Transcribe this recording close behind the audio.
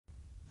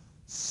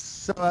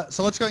So let's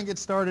go ahead and get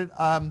started.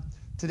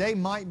 Today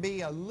might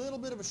be a little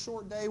bit of a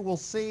short day. We'll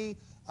see.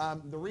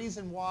 The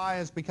reason why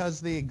is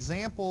because the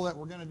example that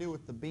we're going to do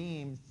with the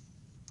beam,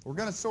 we're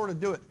going to sort of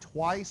do it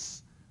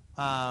twice.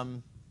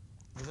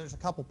 There's a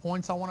couple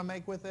points I want to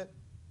make with it.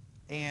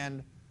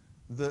 And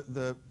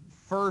the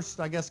first,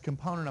 I guess,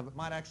 component of it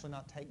might actually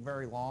not take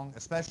very long,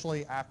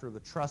 especially after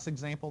the truss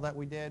example that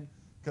we did,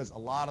 because a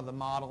lot of the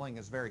modeling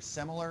is very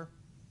similar.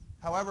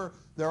 However,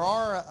 there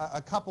are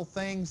a couple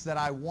things that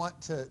I want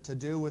to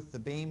do with the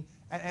beam,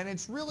 and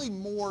it's really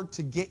more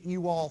to get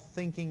you all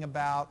thinking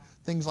about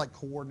things like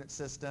coordinate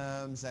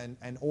systems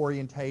and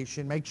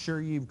orientation. Make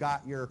sure you've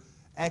got your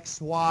X,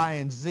 Y,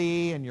 and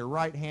Z and your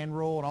right-hand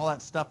rule and all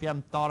that stuff you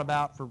haven't thought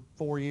about for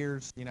 4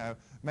 years. You know,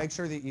 make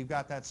sure that you've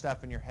got that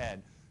stuff in your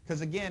head. Because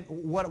again,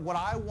 what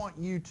I want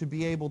you to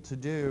be able to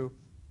do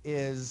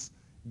is,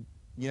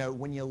 you know,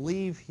 when you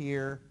leave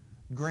here,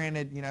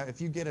 granted, you know, if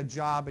you get a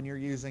job and you're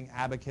using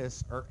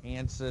Abacus or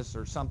ANSYS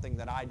or something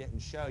that I didn't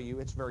show you,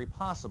 it's very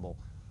possible.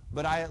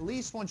 But I at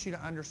least want you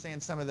to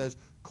understand some of those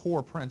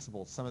core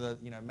principles, some of the,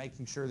 you know,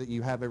 making sure that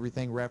you have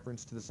everything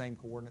referenced to the same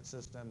coordinate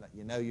system, that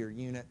you know your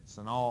units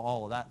and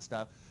all of that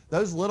stuff.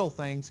 Those little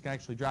things can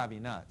actually drive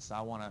you nuts. So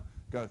I want to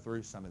go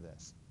through some of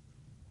this.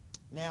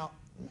 Now,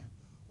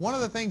 one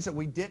of the things that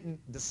we didn't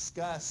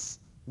discuss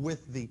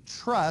with the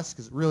truss,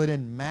 because it really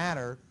didn't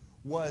matter,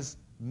 was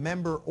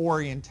member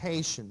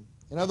orientation.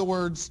 In other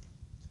words,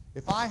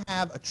 if I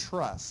have a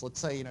truss, let's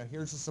say, you know,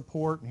 here's a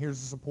support and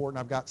here's a support and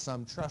I've got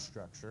some truss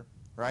structure,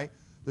 right?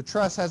 The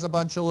truss has a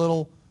bunch of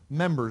little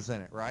members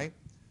in it, right?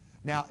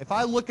 Now, if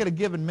I look at a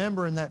given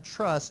member in that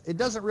truss, it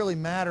doesn't really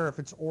matter if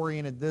it's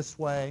oriented this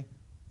way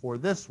or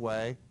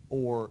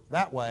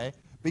that way,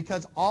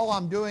 because all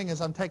I'm doing is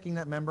I'm taking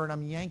that member and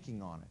I'm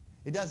yanking on it.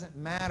 It doesn't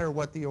matter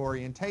what the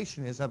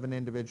orientation is of an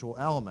individual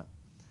element.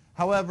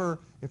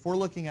 However, if we're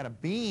looking at a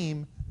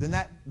beam, then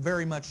that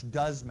very much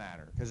does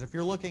matter. Because if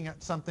you're looking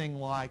at something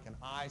like an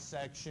I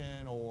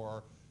section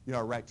or, you know,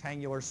 a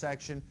rectangular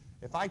section,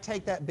 if I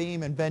take that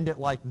beam and bend it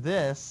like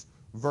this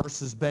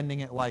versus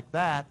bending it like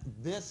that,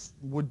 this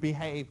would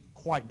behave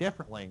quite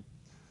differently.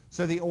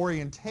 So the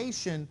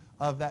orientation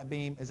of that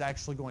beam is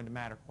actually going to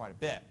matter quite a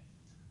bit.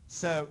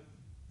 So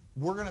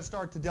we're going to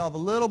start to delve a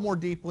little more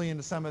deeply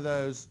into some of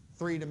those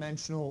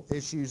three-dimensional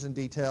issues and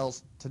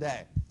details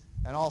today.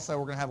 And also,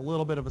 we're going to have a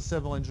little bit of a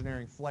civil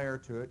engineering flair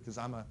to it because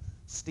I'm a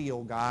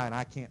steel guy and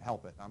I can't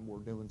help it. We're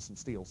doing some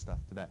steel stuff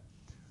today.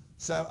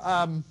 So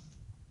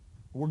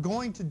we're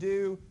going to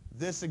do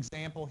this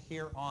example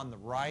here on the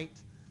right.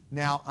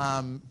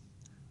 Now,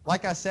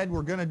 like I said,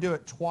 we're going to do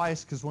it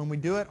twice because when we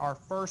do it our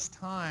first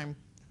time,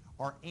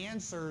 our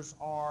answers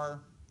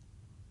are,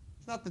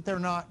 it's not that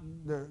they're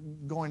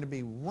going to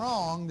be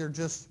wrong, they're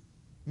just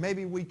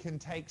maybe we can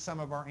take some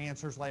of our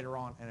answers later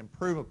on and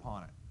improve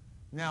upon it.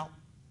 Now,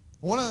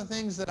 one of the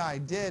things that I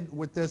did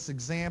with this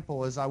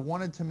example is I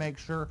wanted to make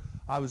sure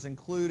I was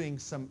including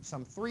some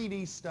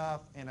 3D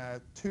stuff in a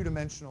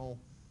two-dimensional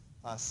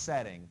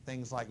setting.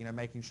 Things like, you know,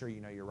 making sure you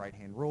know your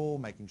right-hand rule,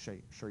 making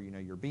sure you know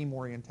your beam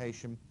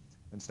orientation,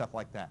 and stuff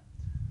like that.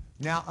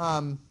 Now,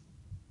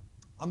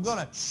 I'm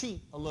going to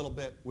cheat a little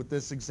bit with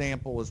this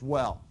example as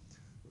well.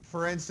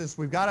 For instance,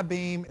 we've got a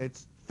beam,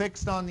 it's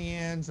fixed on the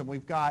ends, and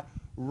we've got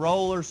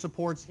roller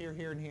supports here,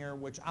 here, and here,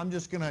 which I'm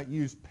just going to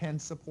use pin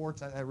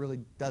supports. That really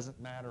doesn't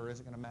matter, or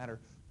isn't going to matter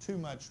too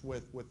much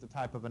with the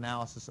type of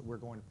analysis that we're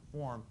going to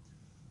perform.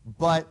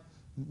 But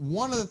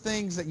one of the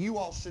things that you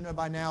all should know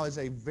by now is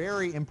a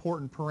very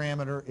important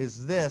parameter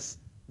is this,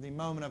 the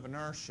moment of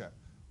inertia,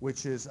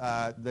 which is,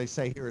 they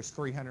say here is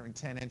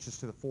 310 inches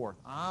to the fourth.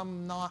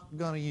 I'm not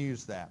going to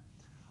use that.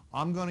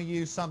 I'm going to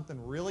use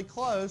something really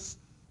close,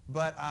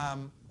 but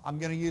I'm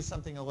going to use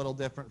something a little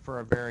different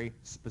for a very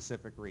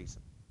specific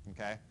reason.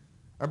 Okay?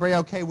 Everybody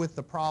okay with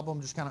the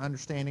problem, just kind of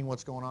understanding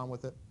what's going on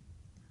with it?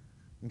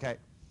 Okay.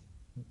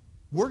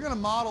 We're going to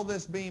model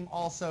this beam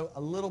also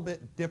a little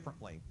bit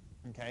differently.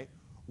 Okay?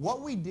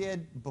 What we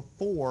did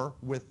before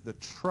with the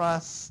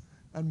truss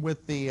and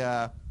with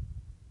the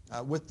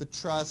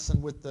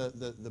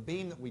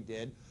beam that we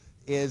did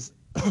is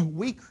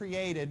we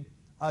created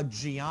a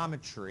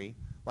geometry.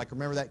 Like,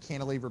 remember that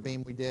cantilever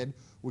beam we did?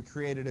 We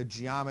created a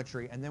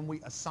geometry, and then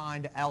we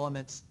assigned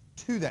elements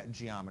to that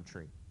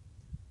geometry.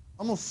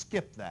 I'm going to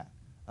skip that.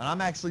 And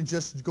I'm actually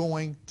just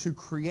going to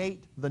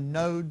create the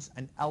nodes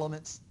and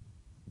elements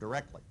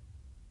directly.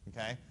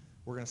 Okay?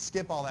 We're going to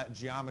skip all that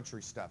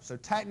geometry stuff. So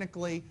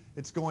technically,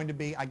 it's going to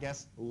be, I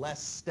guess,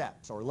 less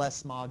steps or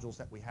less modules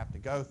that we have to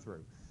go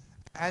through.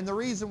 And the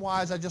reason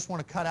why is I just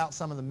want to cut out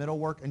some of the middle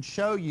work and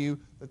show you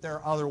that there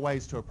are other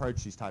ways to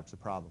approach these types of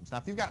problems. Now,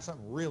 if you've got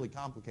something really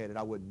complicated,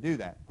 I wouldn't do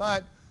that.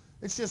 But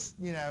it's just,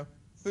 you know,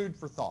 food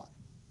for thought.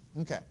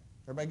 Okay.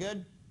 Everybody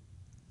good?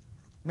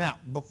 Now,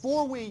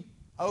 before we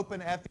open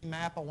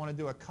FEMAP, I want to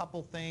do a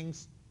couple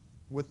things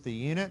with the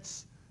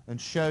units and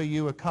show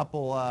you a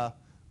couple,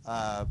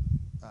 I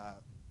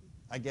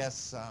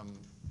guess,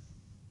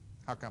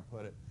 how can I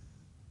put it?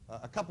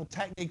 A couple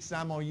techniques that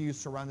I'm going to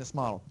use to run this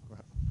model.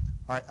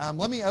 All right,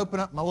 let me open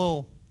up my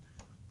little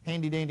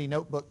handy-dandy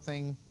notebook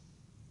thing.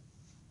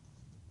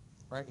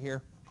 right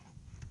here.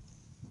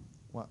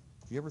 What?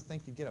 Do you ever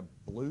think you'd get a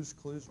Blue's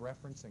Clues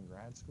reference in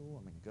grad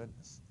school? I mean,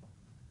 goodness.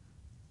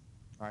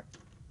 All right.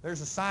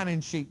 There's a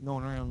sign-in sheet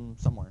going around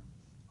somewhere.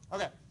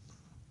 Okay.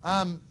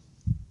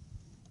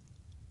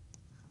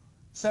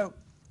 So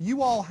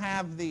you all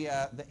have the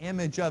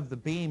image of the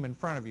beam in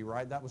front of you,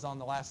 right? That was on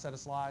the last set of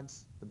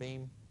slides, the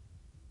beam.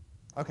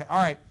 Okay.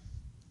 All right.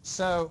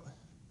 So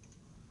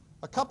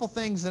a couple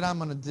things that I'm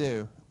going to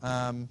do.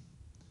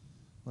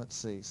 Let's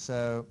see.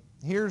 So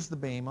here's the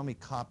beam. Let me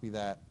copy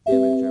that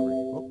image over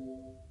here.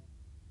 Oh.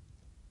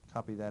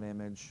 Copy that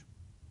image.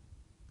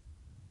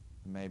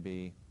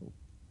 Maybe. Oh.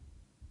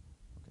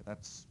 Okay,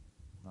 that's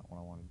not what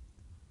I wanted.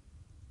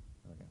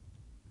 Okay.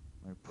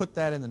 I'm put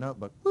that in the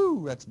notebook.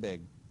 Woo, that's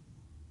big.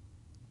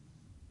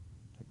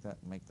 Take that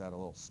and make that a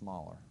little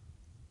smaller.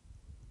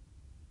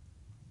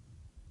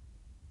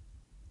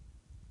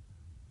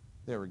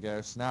 There we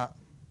go. So now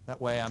that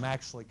way I'm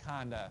actually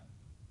kind of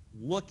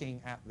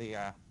looking at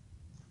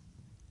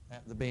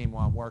the beam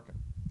while I'm working.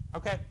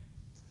 Okay.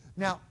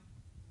 Now,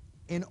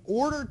 in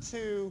order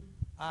to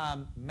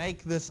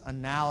make this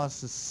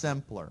analysis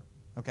simpler,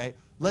 okay,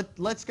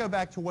 let's go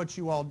back to what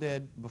you all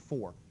did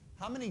before.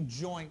 How many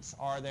joints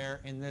are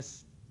there in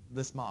this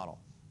model?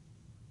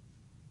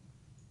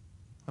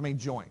 How many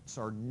joints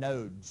or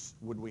nodes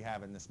would we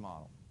have in this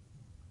model?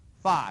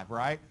 5,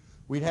 right?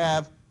 We'd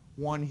have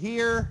one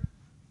here,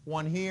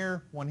 one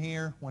here, one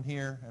here, one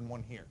here, and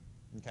one here.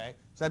 Okay?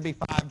 So that'd be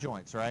 5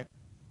 joints, right?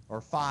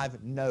 Or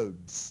 5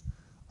 nodes.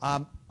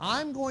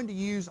 I'm going to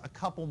use a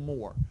couple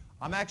more.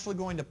 I'm actually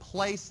going to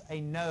place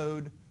a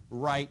node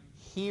right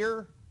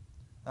here,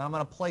 and I'm going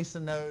to place a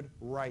node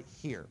right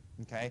here.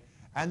 Okay?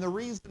 And the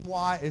reason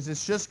why is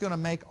it's just going to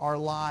make our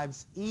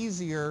lives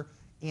easier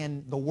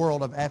in the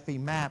world of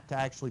FEMAP to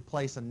actually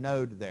place a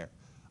node there.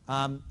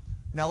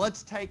 Now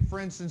let's take, for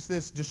instance,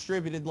 this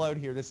distributed load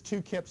here, this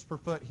 2 kips per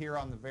foot here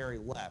on the very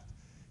left.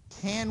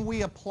 Can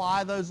we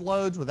apply those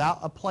loads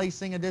without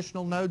placing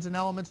additional nodes and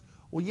elements?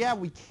 Well, yeah,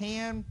 we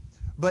can,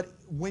 but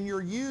when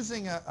you're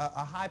using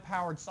a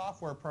high-powered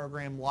software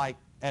program like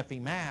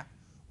FEMAP,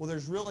 well,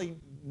 there's really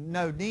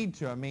no need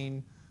to. I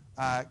mean,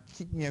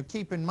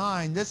 keep in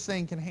mind, this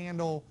thing can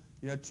handle,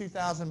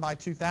 2,000 by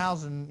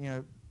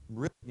 2,000,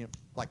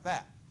 like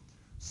that.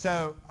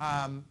 So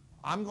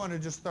I'm going to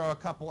just throw a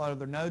couple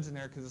other nodes in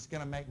there because it's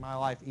going to make my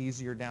life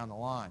easier down the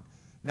line.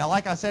 Now,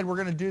 like I said, we're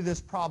going to do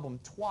this problem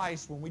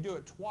twice. When we do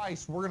it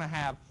twice, we're going to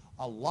have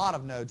a lot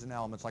of nodes and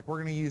elements. Like, we're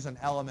going to use an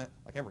element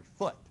like every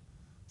foot.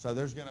 So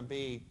there's going to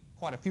be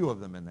quite a few of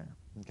them in there,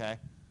 okay?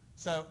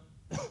 So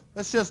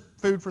that's just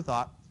food for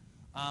thought.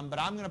 But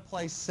I'm going to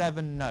place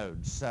 7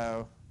 nodes.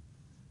 So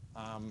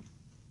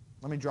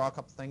let me draw a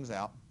couple things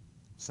out.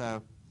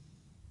 So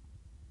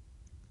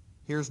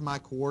here's my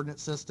coordinate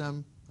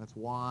system. That's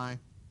y,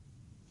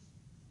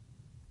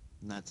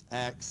 and that's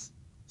x.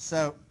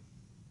 So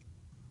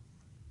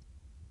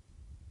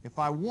if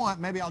I want,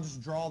 maybe I'll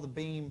just draw the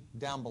beam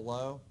down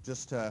below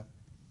just to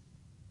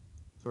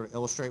sort of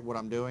illustrate what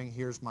I'm doing.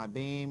 Here's my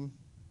beam.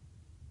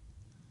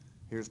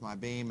 Here's my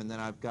beam, and then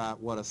I've got,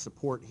 what, a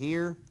support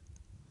here,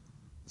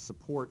 a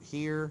support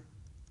here,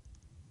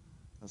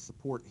 a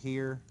support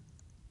here,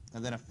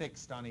 and then a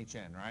fixed on each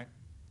end, right?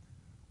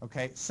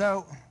 Okay,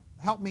 so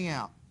help me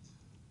out.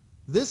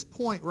 This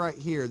point right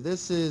here,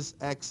 this is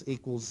x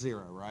equals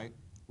 0, right?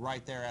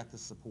 Right there at the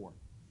support,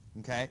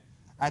 okay?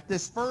 At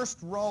this first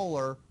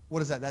roller,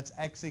 what is that? That's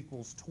x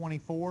equals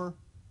 24,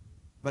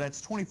 but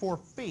it's 24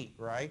 feet,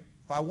 right?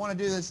 If I want to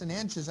do this in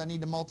inches, I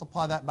need to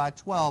multiply that by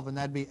 12, and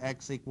that'd be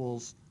x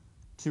equals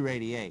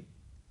 288.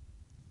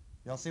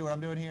 Y'all see what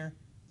I'm doing here?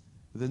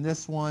 Then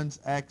this one's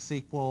x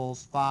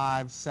equals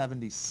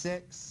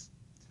 576.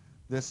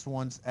 This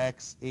one's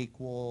x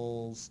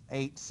equals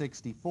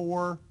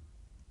 864.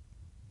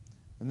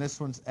 And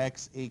this one's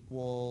x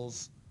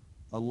equals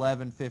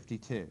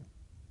 1152.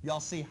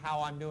 Y'all see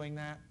how I'm doing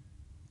that?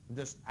 I'm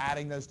just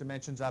adding those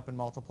dimensions up and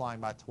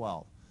multiplying by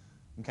 12.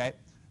 Okay?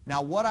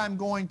 Now what I'm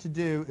going to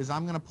do is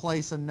I'm going to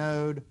place a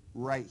node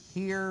right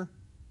here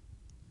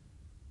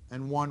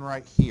and one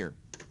right here.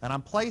 And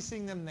I'm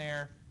placing them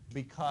there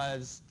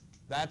because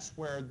that's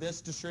where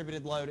this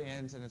distributed load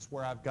ends, and it's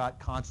where I've got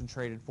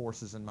concentrated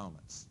forces and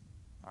moments.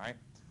 All right?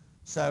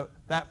 So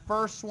that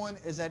first one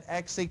is at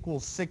x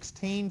equals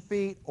 16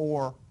 feet,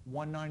 or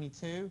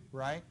 192,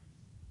 right?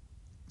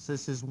 So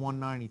this is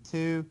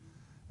 192.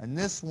 And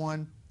this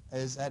one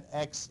is at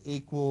x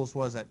equals,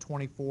 what is that,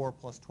 24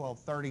 plus 12,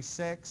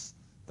 36.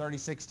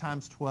 36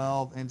 times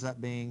 12 ends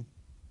up being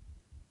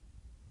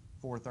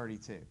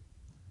 432.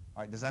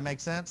 All right, does that make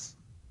sense?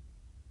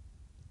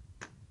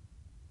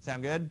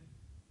 Sound good?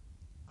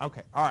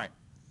 Okay, all right.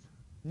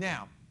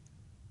 Now,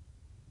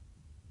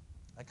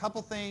 a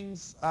couple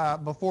things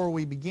before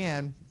we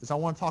begin is I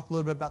want to talk a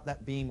little bit about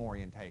that beam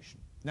orientation.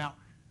 Now,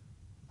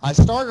 I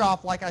started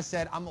off, like I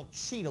said, I'm going to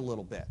cheat a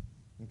little bit,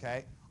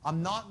 okay?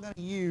 I'm not going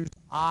to use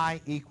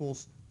I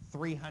equals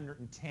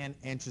 310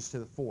 inches to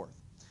the fourth.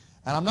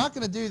 And I'm not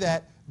going to do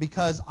that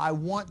because I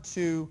want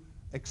to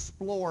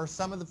explore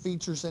some of the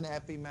features in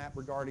FEMAP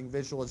regarding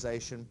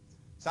visualization,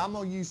 So I'm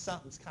going to use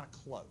something that's kind of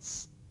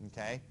close,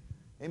 okay?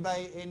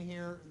 Anybody in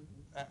here,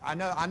 I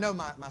know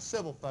my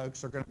civil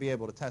folks are going to be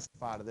able to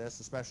testify to this,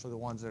 especially the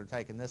ones that are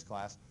taking this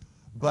class.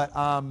 But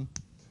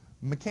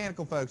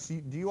mechanical folks,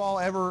 have you all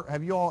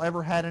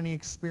ever had any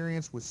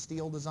experience with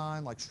steel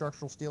design, like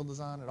structural steel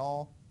design at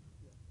all?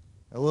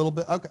 A little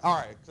bit? Okay, all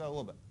right, so a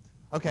little bit.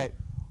 Okay,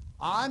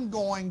 I'm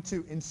going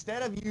to,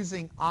 instead of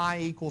using I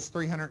equals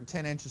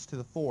 310 inches to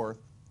the fourth,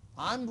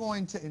 I'm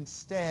going to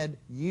instead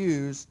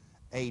use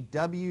a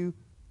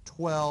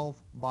W12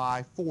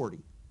 by 40,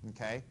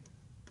 okay?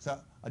 So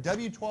a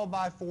W12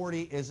 by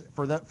 40 is,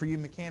 for you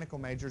mechanical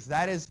majors,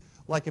 that is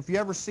like if you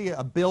ever see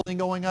a building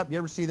going up, you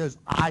ever see those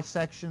I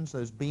sections,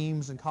 those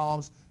beams and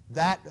columns,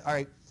 that, all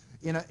right,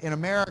 in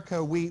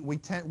America, we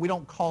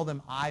don't call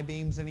them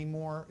I-beams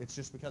anymore. It's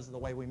just because of the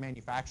way we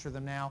manufacture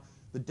them now.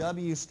 The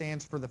W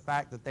stands for the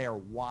fact that they are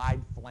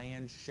wide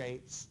flange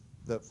shapes.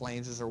 The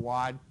flanges are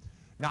wide.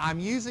 Now, I'm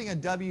using a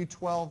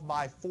W12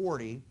 by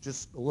 40,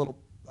 just a little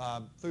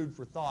food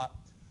for thought.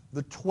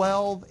 The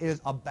 12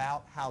 is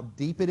about how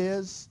deep it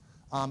is.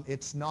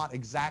 It's not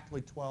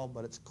exactly 12,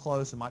 but it's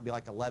close. It might be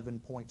like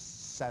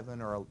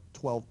 11.7 or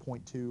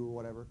 12.2 or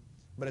whatever.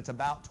 But it's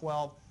about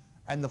 12.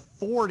 And the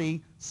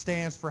 40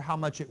 stands for how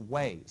much it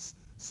weighs.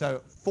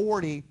 So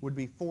 40 would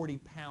be 40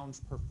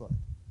 pounds per foot.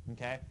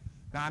 Okay?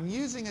 Now I'm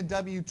using a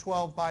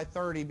W12 by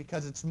 30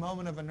 because its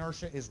moment of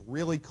inertia is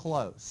really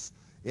close.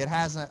 It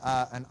has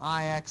an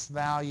IX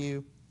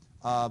value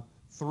of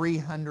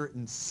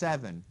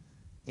 307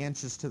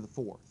 inches to the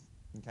fourth.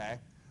 Okay?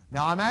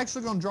 Now I'm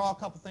actually going to draw a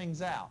couple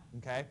things out.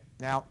 Okay?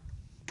 Now,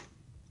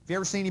 if you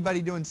ever see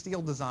anybody doing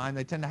steel design,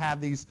 they tend to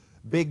have these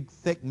big,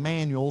 thick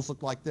manuals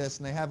look like this,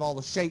 and they have all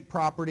the shape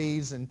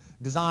properties and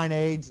design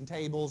aids and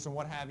tables and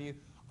what have you.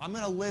 I'm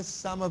going to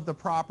list some of the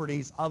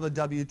properties of a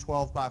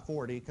W12 by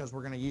 40 because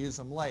we're going to use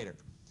them later.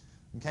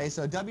 Okay,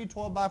 so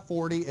W12 by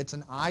 40, it's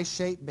an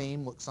I-shaped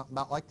beam, looks something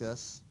about like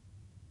this.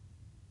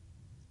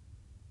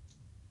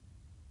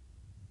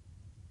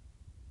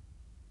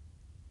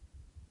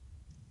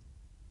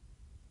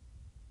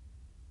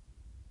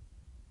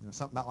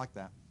 Something about like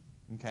that.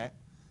 Okay,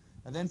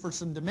 and then for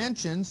some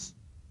dimensions,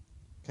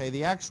 okay,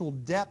 the actual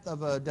depth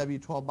of a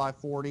W12 by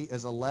 40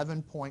 is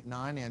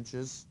 11.9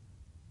 inches.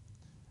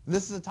 And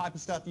this is the type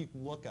of stuff you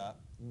can look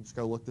up. You can just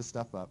go look this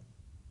stuff up.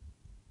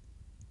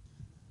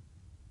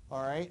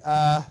 All right.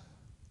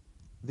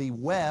 The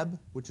web,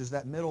 which is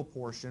that middle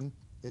portion,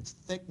 its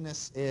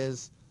thickness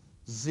is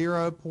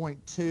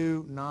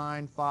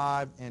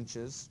 0.295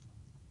 inches.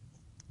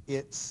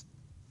 Its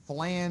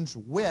flange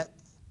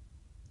width,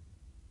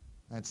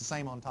 and it's the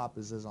same on top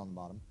as is on the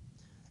bottom,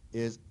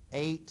 is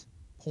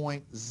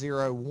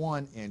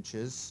 8.01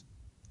 inches.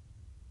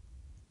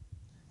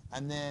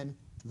 And then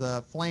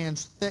the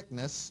flange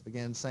thickness,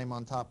 again, same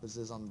on top as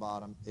is on the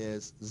bottom,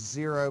 is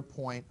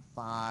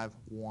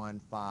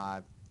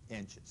 0.515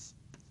 inches.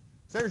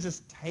 So there's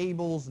just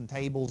tables and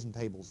tables and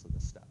tables of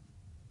this stuff.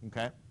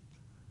 Okay?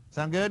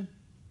 Sound good?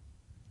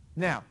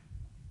 Now,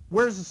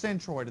 where's the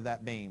centroid of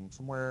that beam?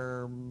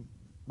 Somewhere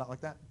about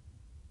like that?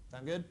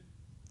 Sound good?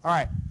 All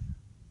right.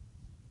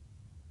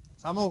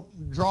 So I'm going to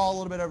draw a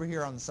little bit over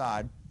here on the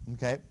side.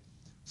 Okay?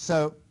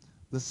 So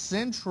the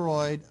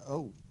centroid,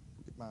 oh,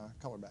 get my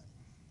color back.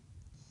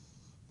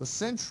 The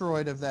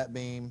centroid of that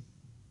beam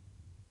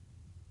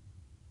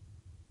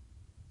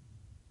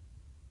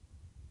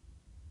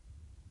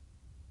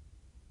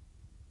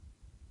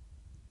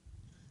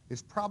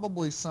is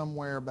probably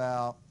somewhere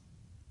about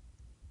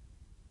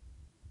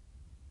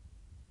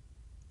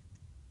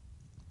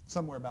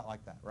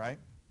like that, right?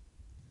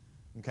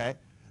 Okay.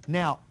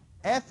 Now,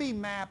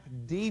 FEMAP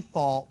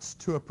defaults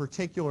to a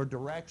particular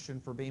direction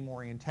for beam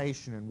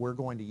orientation, and we're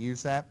going to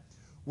use that.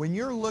 When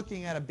you're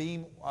looking at a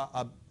beam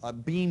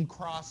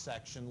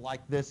cross-section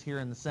like this here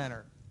in the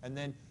center, and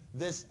then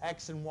this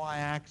X and Y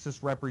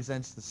axis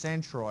represents the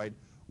centroid,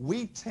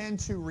 we tend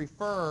to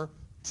refer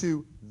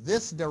to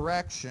this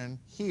direction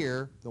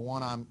here, the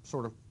one I'm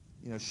sort of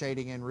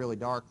shading in really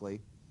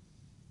darkly.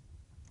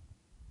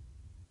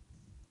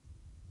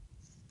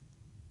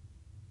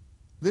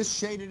 This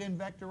shaded in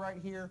vector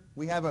right here,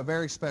 we have a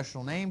very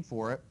special name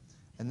for it,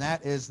 and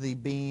that is the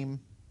beam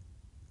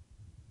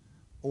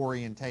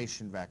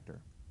orientation vector.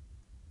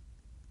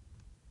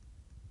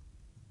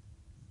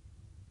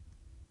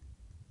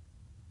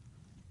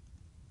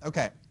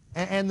 Okay,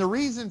 and the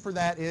reason for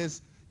that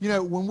is,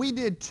 when we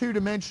did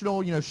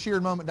two-dimensional,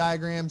 shear moment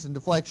diagrams and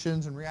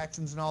deflections and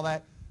reactions and all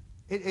that,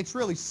 it's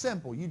really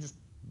simple. You just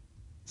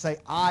say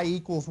I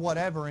equals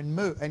whatever and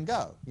move and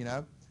go,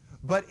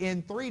 But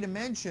in 3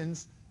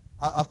 dimensions,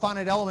 a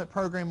finite element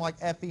program like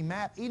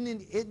FEMAP,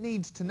 it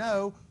needs to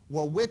know,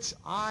 well, which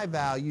I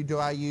value do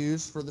I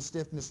use for the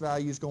stiffness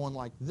values going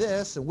like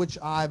this, and which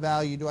I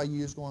value do I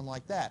use going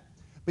like that?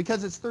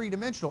 Because it's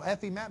 3-dimensional,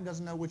 FEMAP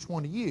doesn't know which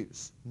one to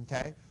use,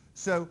 okay?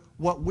 So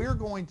what we're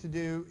going to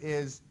do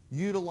is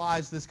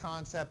utilize this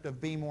concept of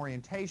beam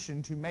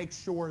orientation to make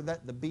sure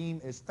that the beam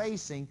is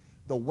facing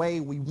the way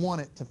we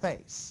want it to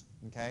face,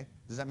 okay?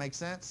 Does that make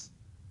sense?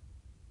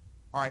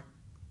 All right.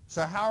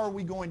 So how are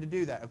we going to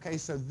do that? Okay,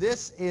 so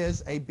this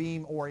is a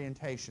beam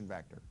orientation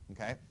vector.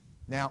 Okay,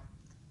 now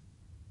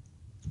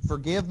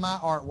forgive my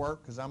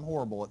artwork because I'm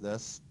horrible at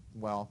this.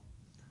 Well,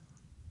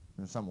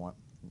 somewhat.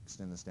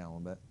 Extend this down a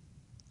little bit.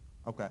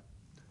 Okay,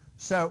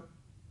 so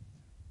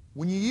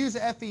when you use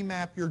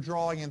FEMAP, you're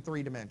drawing in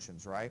 3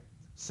 dimensions, right?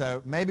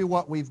 So maybe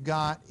what we've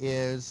got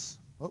is,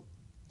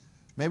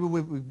 maybe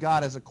we've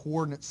got as a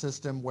coordinate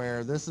system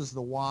where this is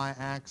the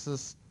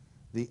y-axis,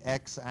 the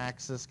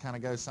x-axis kind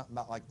of goes something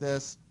about like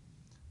this,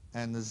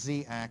 and the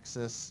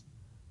z-axis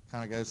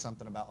kind of goes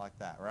something about like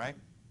that, right?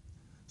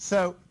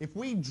 So if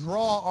we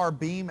draw our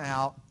beam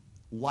out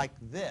like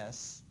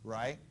this,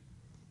 right?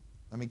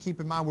 I mean, keep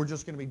in mind we're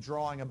just going to be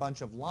drawing a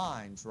bunch of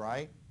lines,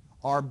 right?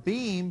 Our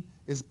beam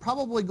is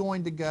probably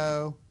going to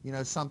go,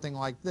 something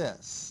like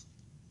this,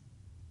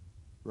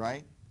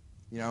 right?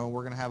 We're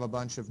going to have a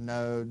bunch of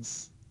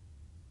nodes,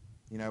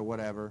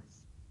 whatever,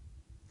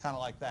 kind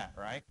of like that,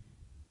 right?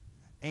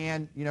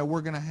 And,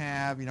 we're going to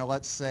have,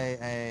 let's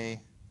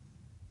say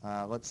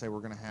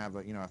we're going to have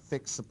a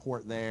fixed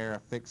support there, a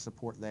fixed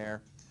support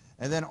there.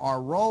 And then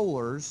our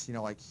rollers,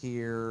 like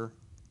here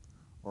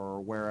or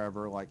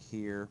wherever, like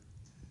here,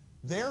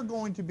 they're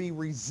going to be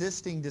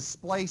resisting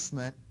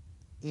displacement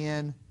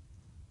in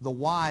the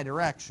y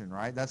direction,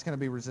 right? That's going to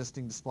be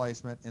resisting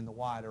displacement in the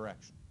y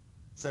direction.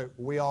 So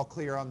we all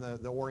clear on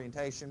the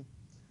orientation?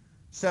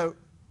 So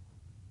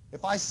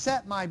if I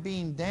set my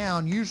beam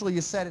down, usually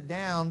you set it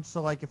down,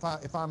 so like if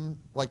I'm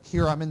like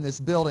here, I'm in this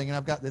building and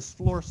I've got this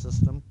floor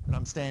system and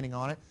I'm standing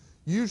on it,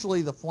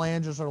 usually the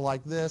flanges are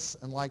like this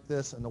and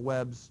the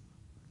webs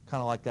kind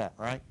of like that,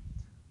 right?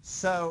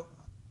 So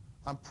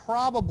I'm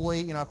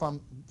probably, if I'm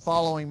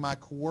following my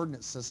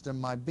coordinate system,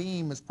 my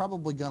beam is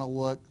probably going to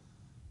look,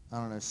 I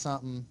don't know,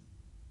 something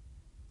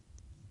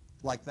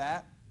like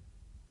that.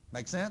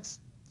 Make sense?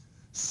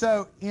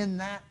 So in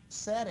that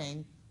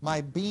setting,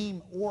 my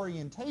beam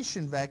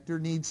orientation vector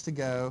needs to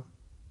go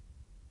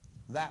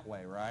that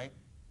way, right?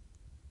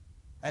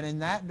 And in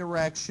that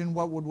direction,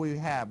 what would we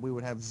have? We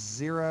would have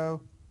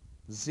 0,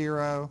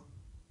 0,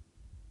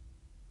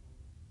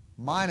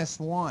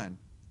 -1.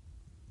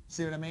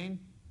 See what I mean?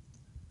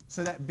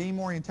 So that beam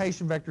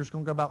orientation vector is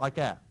going to go about like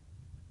that.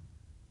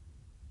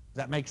 Does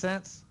that make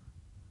sense?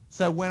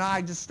 So when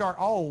I just start,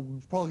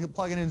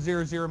 plugging in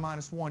 0, 0,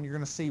 -1, you're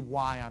going to see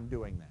why I'm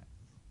doing that.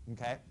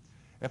 Okay?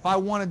 If I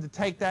wanted to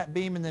take that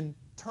beam and then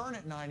turn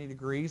it 90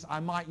 degrees, I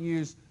might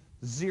use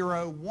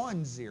 0,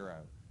 1,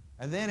 0.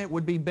 And then it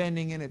would be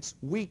bending in its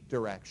weak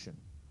direction.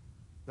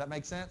 Does that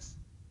make sense?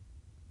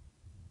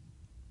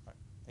 All right.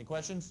 Any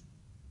questions?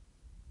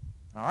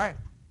 All right.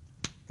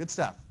 Good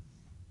stuff.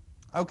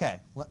 Okay,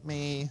 let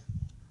me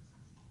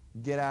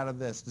get out of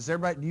this. Do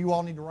you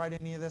all need to write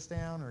any of this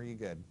down, or are you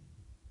good?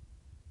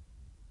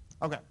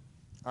 Okay.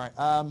 All right.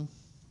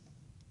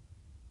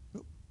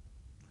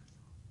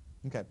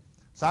 Okay.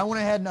 So I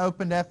went ahead and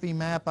opened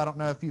FEMAP. I don't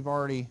know if you've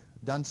already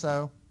done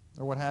so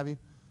or what have you.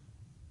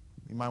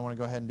 You might want to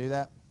go ahead and do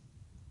that.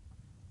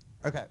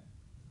 Okay.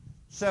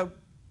 So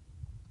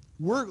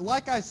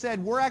like I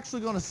said, we're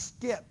actually going to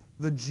skip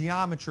the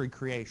geometry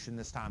creation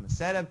this time.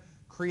 Instead of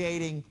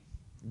creating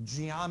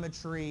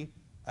geometry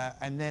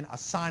and then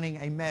assigning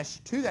a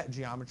mesh to that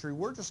geometry,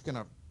 we're just going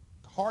to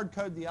hard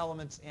code the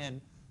elements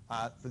in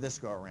for this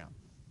go around.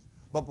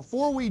 But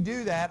before we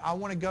do that, I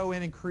want to go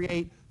in and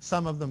create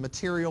some of the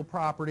material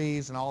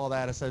properties and all of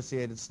that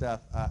associated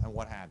stuff and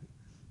what have you.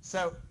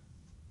 So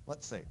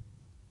let's see.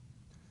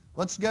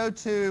 Let's go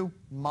to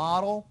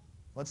model.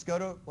 Let's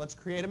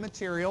create a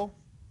material.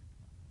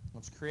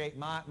 Let's create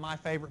my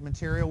favorite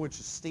material, which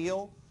is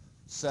steel.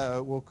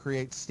 So we'll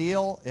create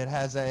steel. It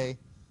has a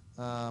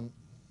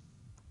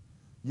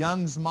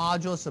Young's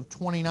modulus of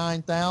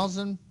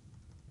 29,000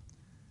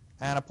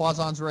 and a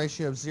Poisson's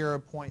ratio of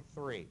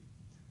 0.3.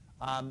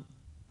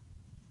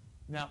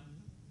 Now,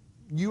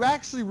 you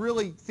actually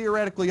really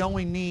theoretically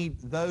only need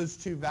those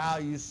 2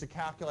 values to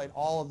calculate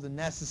all of the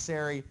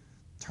necessary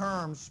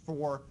terms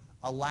for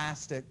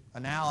elastic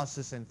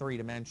analysis in 3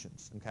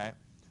 dimensions. Okay?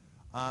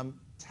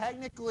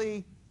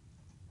 Technically,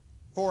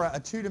 for a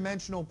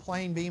 2-dimensional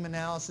plane beam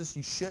analysis,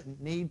 you shouldn't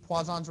need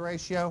Poisson's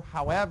ratio.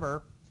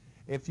 However,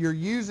 if you're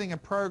using a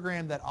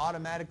program that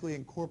automatically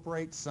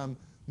incorporates some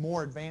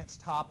more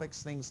advanced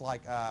topics, things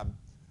like a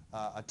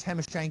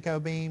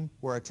Timoshenko beam,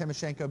 where a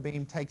Timoshenko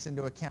beam takes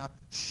into account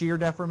shear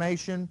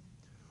deformation,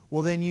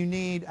 well then you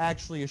need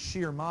actually a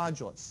shear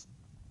modulus.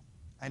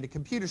 And to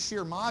compute a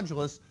shear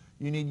modulus,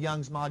 you need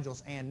Young's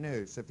modulus and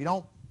nu. So if you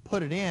don't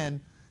put it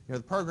in, the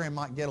program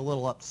might get a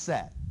little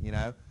upset,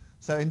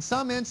 So in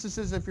some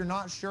instances, if you're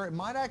not sure, it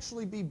might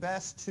actually be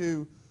best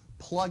to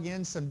plug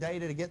in some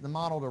data to get the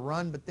model to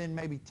run, but then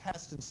maybe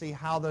test and see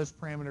how those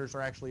parameters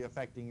are actually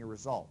affecting your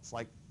results.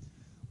 Like,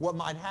 what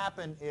might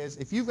happen is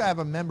if you have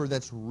a member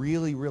that's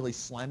really, really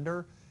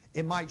slender,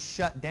 it might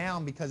shut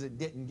down because it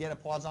didn't get a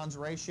Poisson's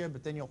ratio,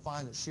 but then you'll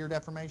find that shear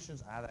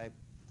deformations,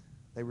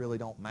 they really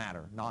don't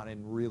matter, not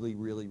in really,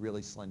 really,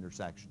 really slender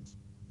sections.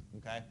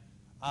 Okay?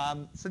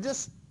 So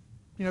just,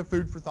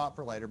 food for thought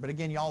for later. But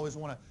again, you always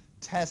want to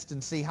test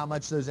and see how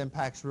much those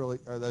impacts really,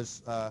 or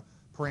those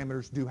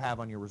parameters do have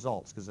on your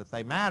results. Because if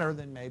they matter,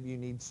 then maybe you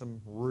need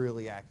some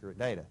really accurate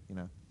data, you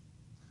know.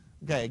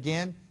 Okay,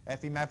 again,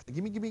 FEMAP,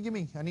 give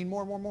me. I need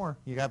more.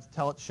 You have to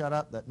tell it to shut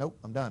up. That nope,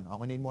 I'm done. I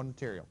only need one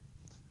material.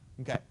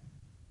 Okay.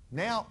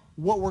 Now,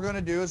 what we're going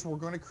to do is we're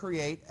going to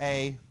create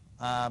a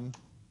an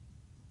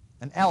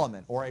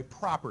element or a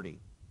property.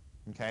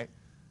 Okay.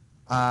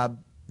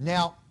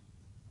 Now,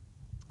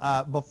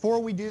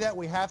 before we do that,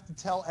 we have to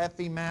tell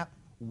FEMAP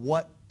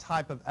what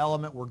type of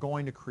element we're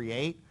going to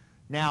create.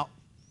 Now,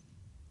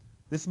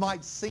 this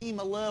might seem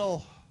a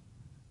little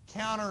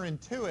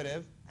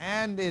counterintuitive,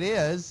 and it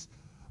is,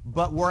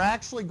 but we're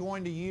actually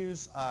going to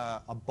use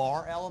a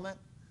bar element.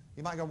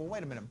 You might go, well,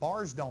 wait a minute,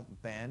 bars don't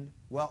bend.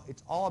 Well,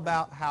 it's all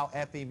about how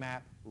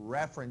FEMAP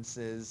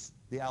references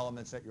the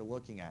elements that you're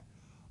looking at.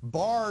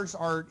 Bars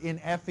are in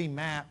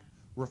FEMAP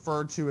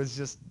referred to as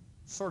just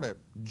sort of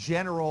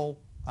general,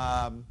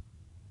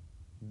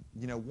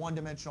 you know,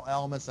 one-dimensional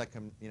elements that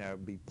can, you know,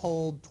 be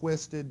pulled,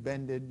 twisted,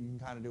 bended. You can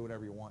kind of do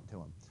whatever you want to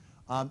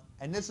them.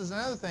 And this is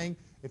another thing.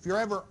 If you're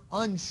ever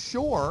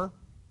unsure,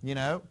 you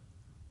know,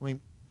 let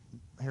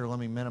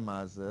me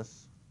minimize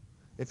this.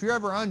 If you're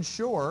ever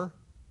unsure,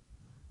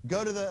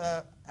 go to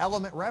the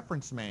element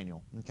reference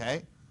manual.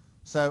 Okay,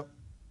 so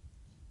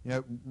you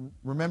know,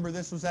 remember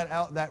this was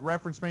that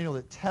reference manual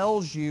that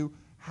tells you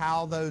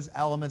how those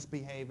elements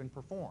behave and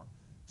perform.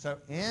 So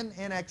in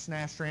NX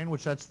Nastran,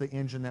 which that's the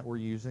engine that we're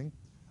using,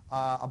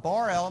 a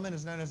bar element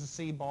is known as a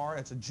C bar.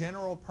 It's a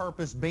general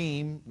purpose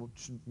beam,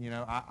 which, you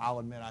know, I'll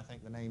admit I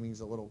think the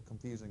naming's a little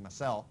confusing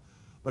myself.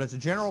 But it's a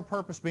general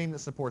purpose beam that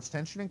supports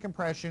tension and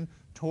compression,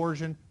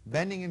 torsion,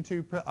 bending in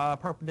two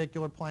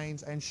perpendicular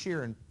planes, and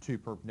shear in two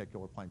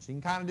perpendicular planes. So you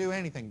can kind of do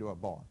anything to a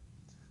bar.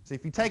 So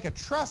if you take a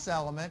truss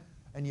element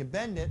and you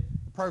bend it,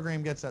 the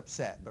program gets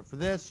upset. But for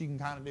this, you can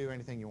kind of do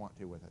anything you want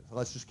to with it. So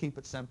let's just keep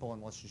it simple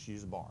and let's just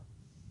use a bar.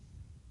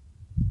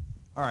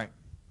 All right,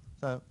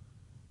 so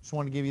just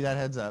wanted to give you that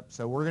heads up.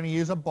 So we're going to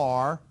use a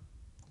bar.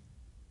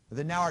 But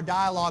then now our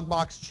dialog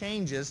box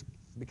changes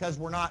because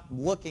we're not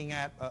looking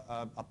at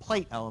a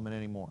plate element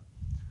anymore.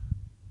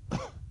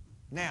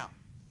 Now,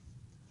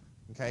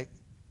 okay,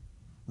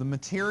 the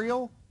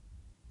material,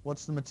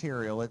 what's the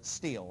material? It's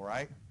steel,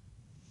 right?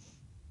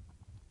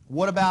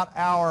 What about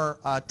our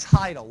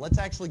title? Let's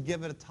actually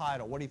give it a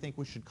title. What do you think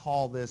we should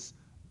call this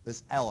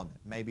element?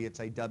 Maybe it's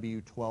a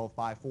W12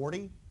 by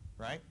 40,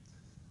 right?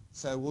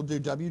 So we'll do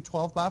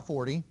W12 by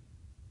 40.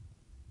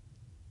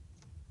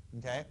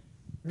 Okay.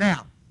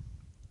 Now,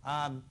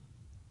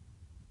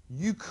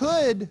 you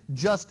could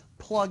just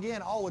plug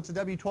in, oh, it's a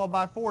W12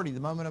 by 40. The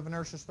moment of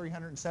inertia is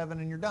 307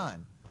 and you're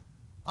done.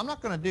 I'm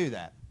not going to do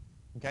that.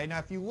 Okay. Now,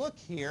 if you look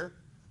here,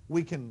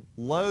 we can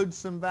load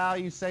some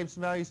values, save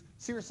some values.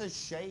 See where it says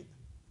shape?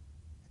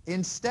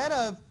 Instead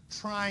of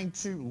trying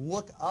to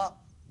look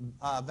up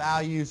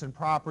values and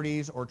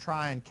properties or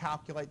try and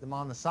calculate them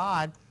on the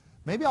side,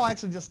 maybe I'll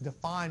actually just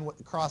define what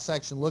the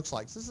cross-section looks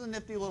like. So this is a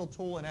nifty little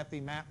tool in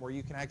FEMAP where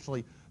you can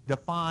actually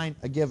define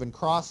a given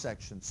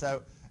cross-section.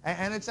 So,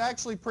 and it's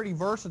actually pretty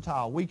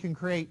versatile. We can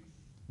create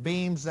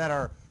beams that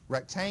are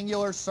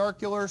rectangular,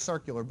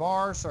 circular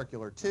bars,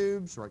 circular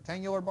tubes,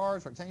 rectangular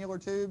bars, rectangular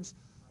tubes.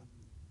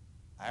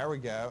 There we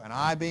go, an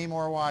I-beam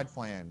or a wide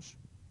flange.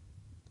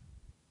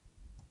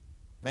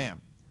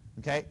 Bam.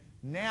 Okay,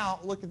 now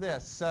look at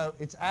this. So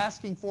it's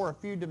asking for a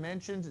few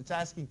dimensions. It's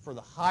asking for the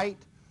height,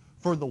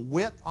 for the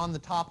width on the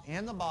top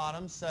and the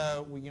bottom.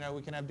 So we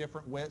can have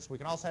different widths. We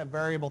can also have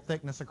variable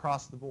thickness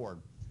across the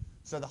board.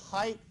 So the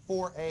height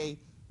for a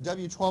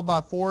W12 by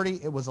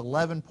 40, it was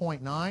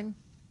 11.9.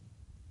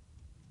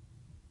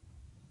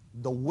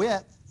 The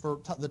width for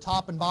the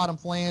top and bottom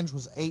flange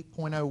was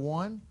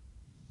 8.01.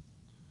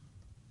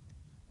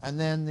 And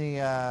then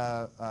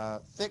the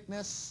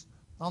thickness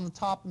on the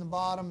top and the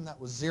bottom, that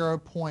was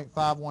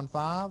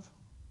 0.515.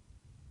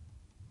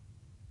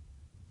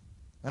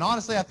 And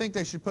honestly, I think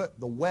they should put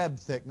the web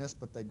thickness,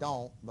 but they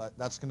don't. But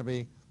that's going to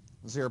be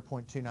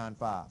 0.295.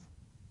 All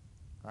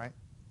right?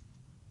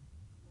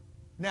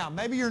 Now,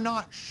 maybe you're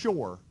not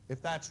sure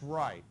if that's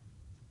right.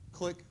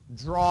 Click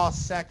Draw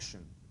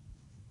Section.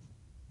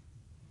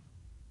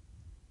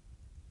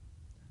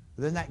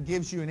 Then that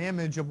gives you an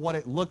image of what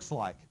it looks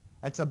like.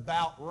 That's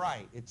about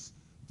right. It's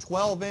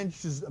 12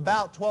 inches,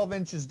 about 12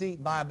 inches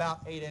deep by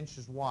about 8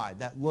 inches wide.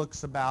 That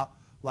looks about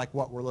like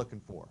what we're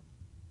looking for.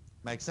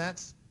 Make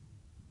sense?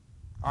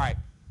 All right.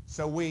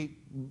 So we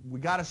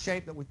got a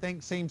shape that we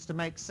think seems to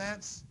make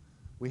sense.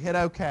 We hit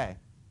OK.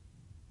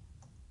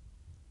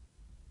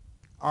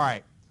 All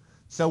right.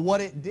 So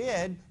what it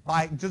did,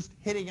 by just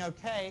hitting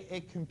OK,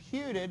 it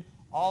computed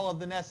all of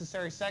the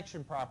necessary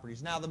section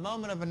properties. Now, the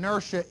moment of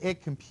inertia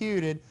it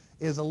computed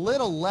is a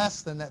little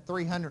less than that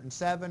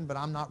 307, but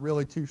I'm not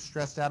really too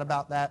stressed out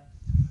about that.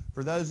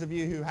 For those of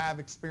you who have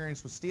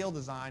experience with steel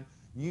design,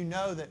 you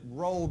know that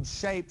rolled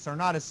shapes are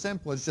not as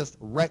simple as just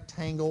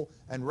rectangle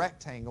and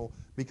rectangle.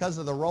 Because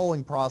of the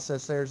rolling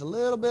process, there's a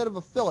little bit of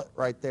a fillet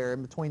right there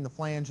in between the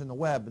flange and the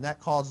web, and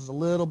that causes a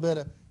little bit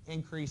of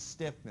increased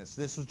stiffness.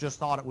 This was just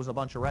thought it was a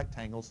bunch of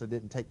rectangles, so it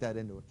didn't take that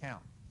into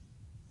account.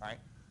 All right.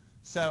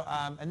 So,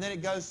 and then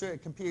it goes through,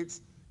 it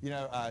computes,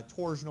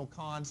 torsional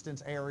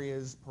constants,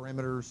 areas,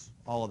 perimeters,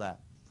 all of that.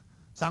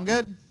 Sound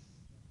good?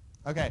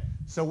 Okay,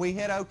 so we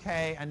hit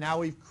OK, and now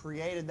we've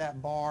created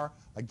that bar.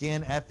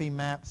 Again,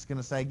 FEMAP is going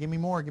to say, give me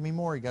more, give me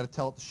more. You got to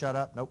tell it to shut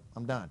up. Nope,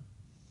 I'm done.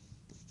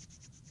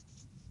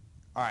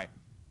 All right.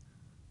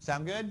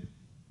 Sound good?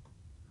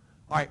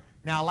 All right.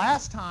 Now,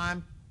 last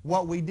time,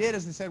 what we did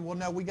is we said, well,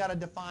 no, we got to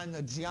define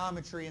the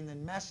geometry and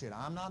then mesh it.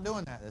 I'm not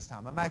doing that this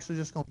time. I'm actually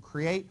just going to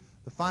create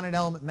the finite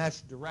element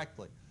mesh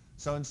directly.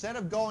 So instead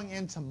of going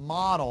into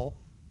model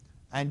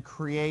and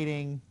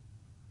creating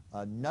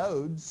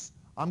nodes,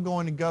 I'm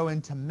going to go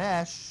into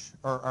mesh,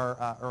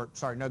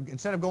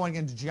 instead of going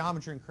into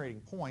geometry and creating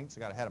points,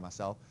 I got ahead of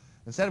myself.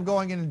 Instead of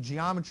going into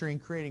geometry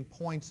and creating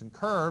points and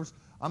curves,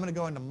 I'm going to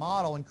go into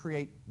model and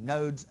create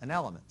nodes and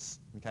elements.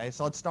 Okay,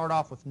 so let's start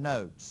off with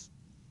nodes.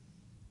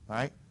 All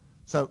right,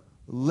 so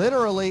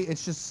literally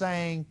it's just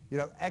saying,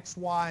 X,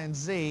 Y, and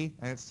Z,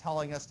 and it's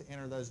telling us to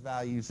enter those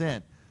values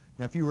in.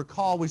 Now, if you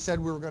recall, we said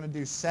we were going to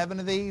do 7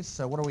 of these.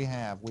 So what do we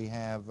have? We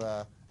have,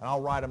 and I'll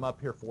write them up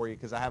here for you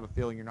because I have a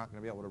feeling you're not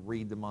going to be able to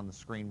read them on the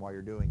screen while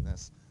you're doing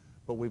this.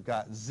 But we've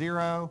got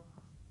 0,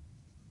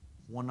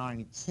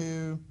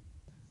 192,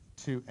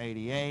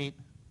 288,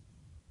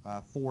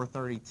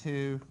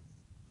 432,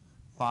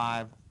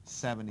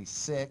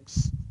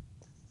 576,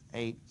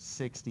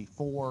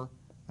 864,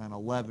 and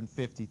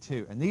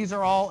 1152. And these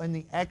are all in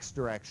the X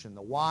direction.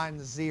 The Y and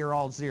the Z are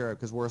all 0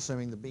 because we're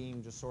assuming the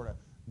beam just sort of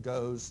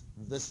goes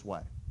this way.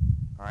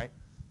 All right?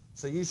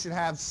 So you should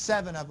have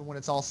 7 of them when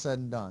it's all said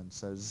and done.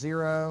 So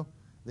 0,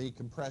 then you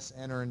can press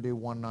enter and do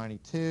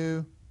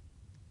 192.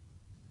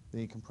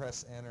 Then you can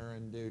press enter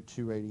and do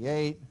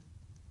 288.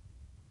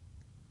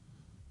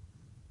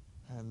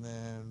 And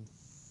then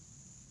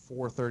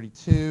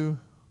 432.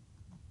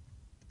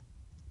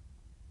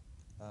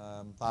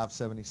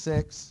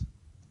 576.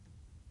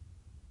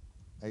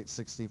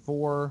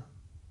 864.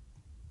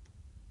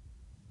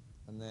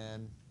 And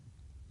then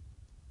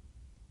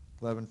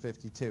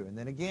 1152. And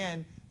then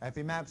again,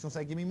 FEMAP's will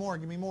say, give me more,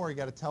 give me more. You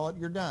got to tell it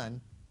you're done.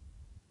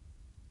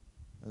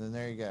 And then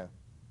there you go.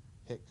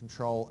 Hit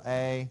Control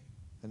A,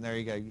 and there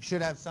you go. You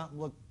should have something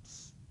look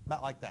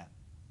about like that.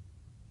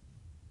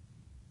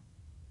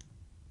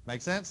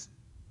 Make sense?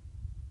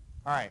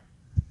 All right.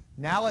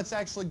 Now let's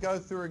actually go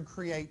through and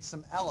create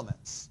some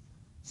elements.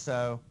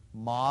 So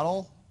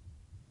model,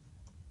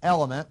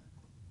 element,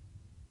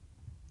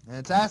 and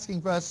it's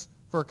asking us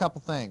for a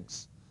couple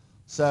things.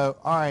 So,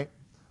 all right.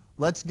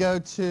 Let's go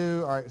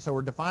to, all right, so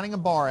we're defining a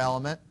bar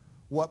element.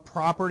 What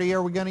property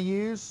are we going to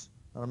use?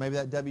 Or maybe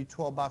that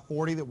W12 by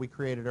 40 that we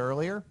created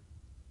earlier.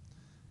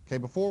 Okay,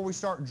 before we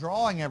start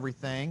drawing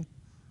everything,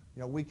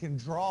 we can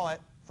draw it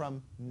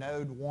from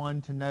node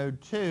 1 to node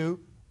 2,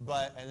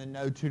 and then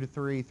node 2 to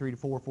 3, 3 to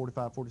 4, 4 to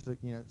 5, 4 to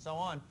 6, so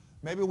on.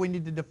 Maybe we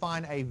need to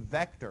define a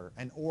vector,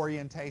 an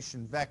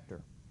orientation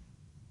vector.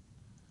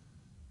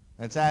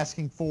 And it's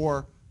asking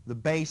for the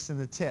base and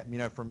the tip,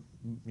 from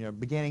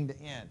beginning to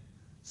end.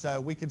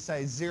 So we could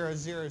say 0,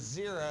 0,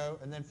 0,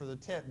 and then for the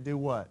tip, do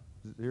what?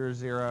 0,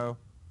 0,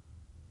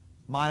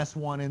 minus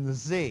 1 in the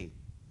Z.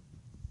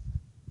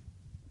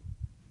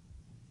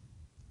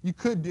 You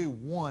could do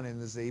 1 in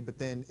the Z, but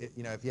then,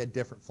 if you had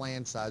different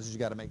flange sizes, you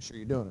got to make sure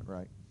you're doing it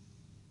right.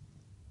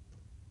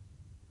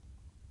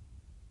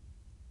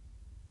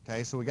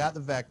 Okay, so we got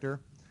the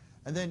vector.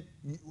 And then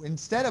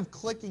instead of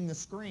clicking the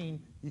screen,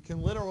 you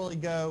can literally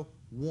go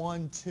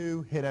 1,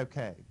 2, hit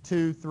OK.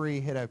 2, 3,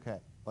 hit OK.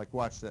 Like,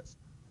 watch this.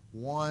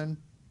 1,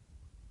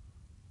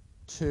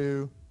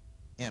 2,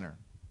 enter.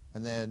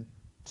 And then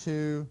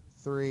 2,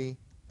 3,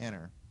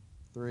 enter.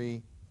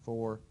 3,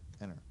 4,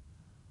 enter.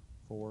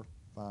 4,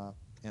 5,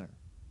 enter.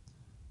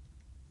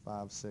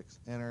 5, 6,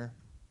 enter.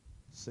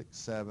 6,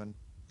 7,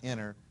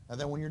 enter. And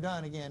then when you're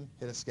done, again,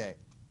 hit escape.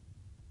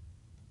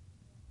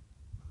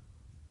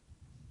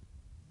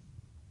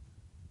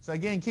 So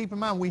again, keep in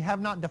mind, we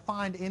have not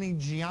defined any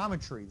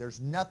geometry. There's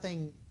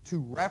nothing to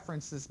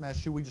reference this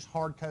mesh to. We just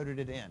hard-coded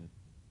it in.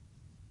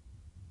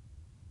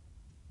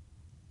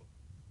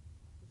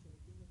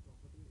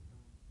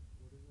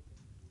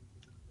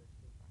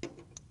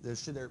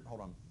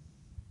 Hold on.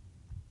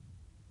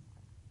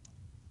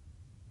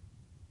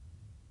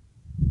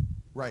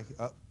 Right,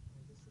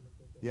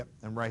 yep,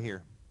 and right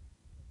here.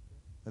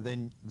 And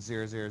then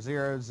 0, 0,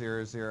 0,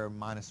 0, 0,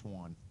 minus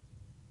 1.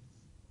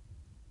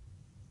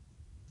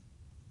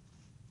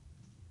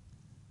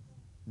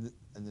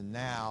 And then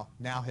now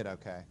hit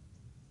OK.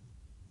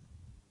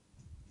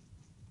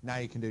 Now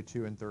you can do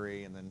 2 and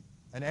 3, and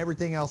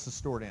everything else is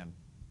stored in.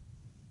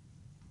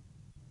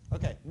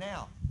 Okay,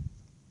 now,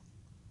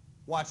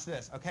 watch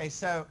this. Okay,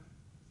 so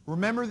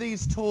remember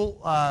these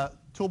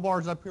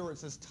toolbars up here where it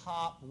says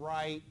top,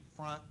 right,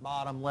 front,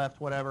 bottom,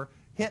 left, whatever.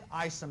 Hit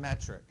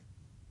isometric.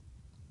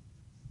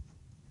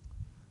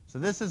 So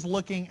this is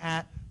looking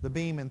at the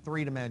beam in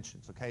 3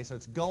 dimensions. Okay, so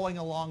it's going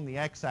along the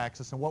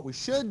x-axis, and what we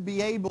should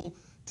be able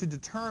to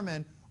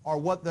determine are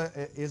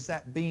is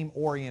that beam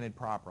oriented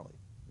properly.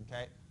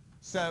 Okay,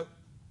 so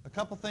a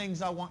couple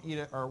things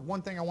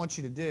one thing I want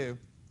you to do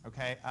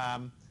Okay.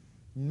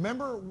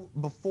 Remember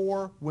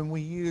before when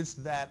we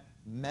used that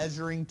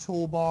measuring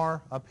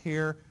toolbar up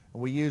here,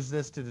 and we used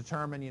this to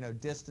determine,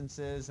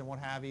 distances and what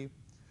have you?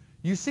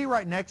 You see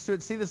right next to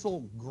it, see this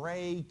little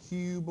gray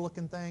cube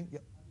looking thing?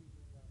 Yep.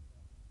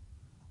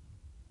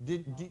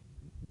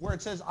 Where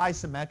it says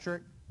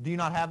isometric, do you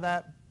not have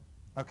that?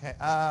 Okay,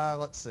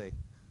 let's see.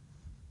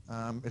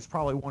 It's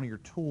probably one of your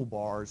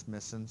toolbars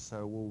missing,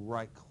 so we'll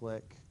right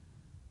click,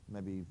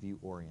 maybe view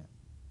orient.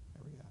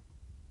 There we go.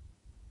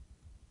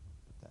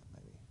 Put that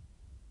maybe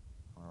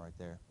right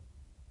there.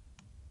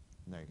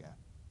 And there you go.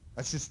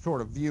 That's just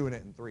sort of viewing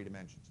it in 3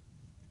 dimensions.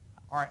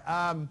 All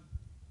right,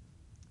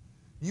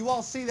 you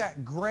all see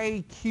that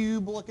gray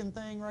cube looking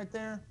thing right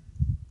there?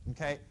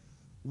 Okay.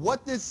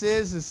 What this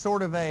is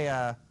sort of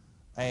I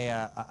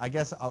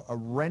guess a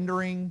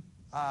rendering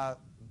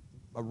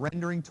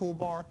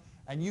toolbar,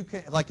 and you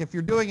can, like, if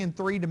you're doing in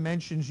 3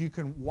 dimensions, you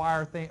can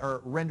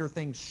render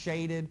things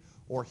shaded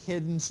or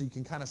hidden, so you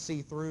can kind of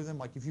see through them.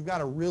 Like if you've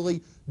got a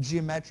really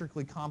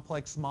geometrically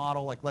complex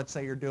model, like let's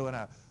say you're doing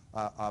a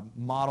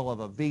model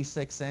of a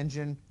V6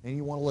 engine, and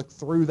you want to look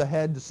through the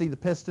head to see the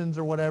pistons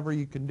or whatever,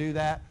 you can do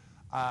that.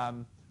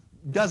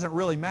 Doesn't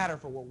really matter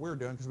for what we're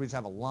doing because we just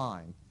have a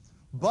line.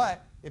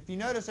 But if you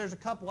notice, there's a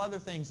couple other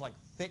things like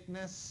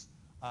thickness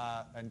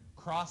and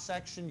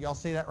cross-section. Y'all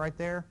see that right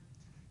there?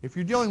 If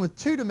you're dealing with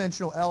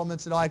 2-dimensional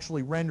elements, it'll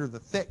actually render the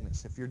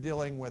thickness. If you're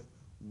dealing with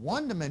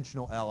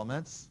 1-dimensional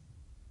elements,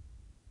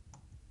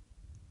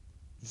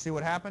 you see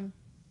what happened?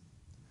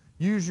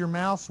 Use your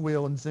mouse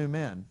wheel and zoom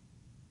in.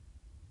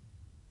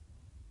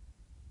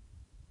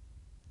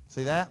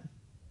 See that?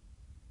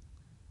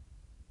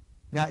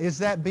 Now, is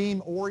that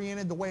beam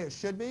oriented the way it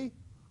should be?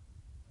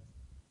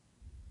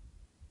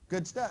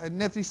 Good stuff,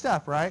 nifty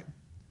stuff, right?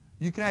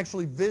 You can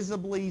actually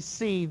visibly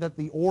see that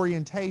the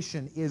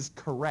orientation is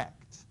correct.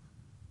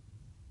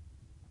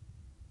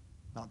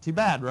 Not too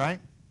bad, right?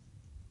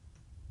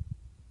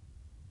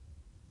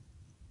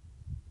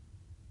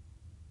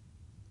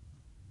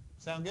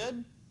 Sound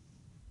good?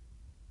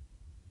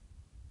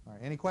 All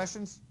right, any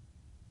questions?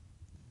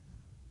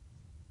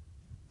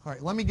 All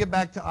right, let me get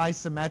back to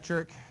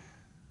isometric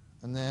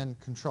and then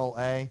Control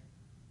A.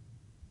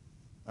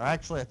 Or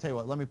actually, I tell you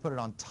what, let me put it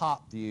on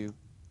top view.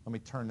 Let me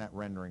turn that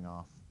rendering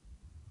off.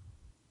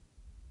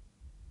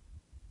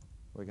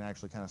 We can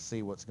actually kind of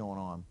see what's going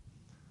on.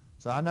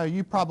 So I know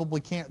you probably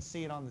can't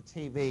see it on the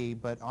TV,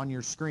 but on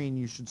your screen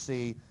you should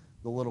see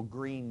the little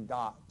green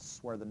dots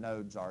where the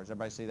nodes are. Does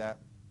everybody see that?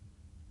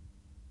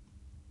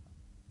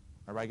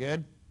 Everybody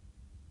good?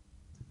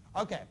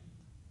 Okay.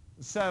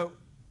 So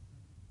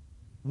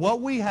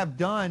what we have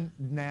done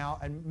now,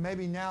 and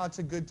maybe now it's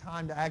a good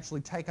time to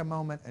actually take a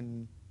moment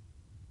and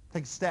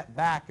take a step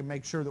back and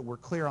make sure that we're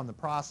clear on the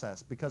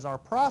process, because our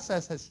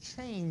process has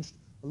changed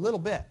a little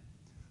bit.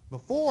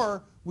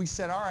 Before, we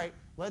said, all right,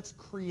 let's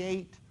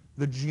create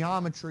the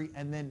geometry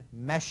and then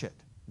mesh it.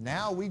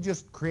 Now we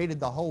just created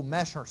the whole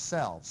mesh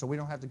ourselves, so we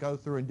don't have to go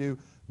through and do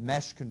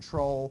mesh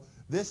control.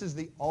 This is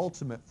the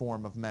ultimate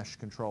form of mesh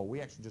control.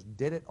 We actually just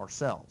did it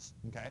ourselves,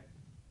 okay?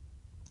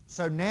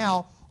 So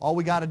now all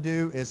we got to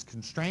do is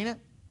constrain it,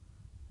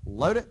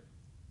 load it,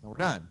 and we're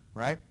done,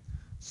 right?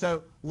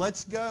 So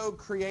let's go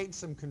create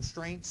some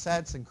constraint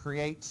sets and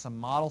create some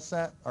model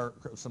set or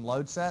some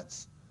load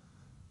sets.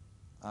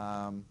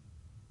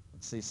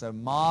 Let's see, so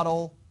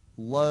model,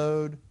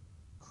 load,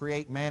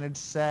 create manage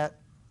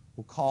set.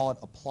 We'll call it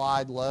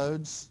applied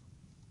loads.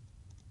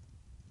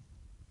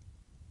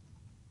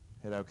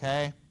 Hit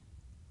OK.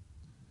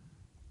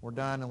 We're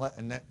done,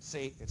 and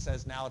see, it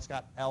says now it's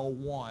got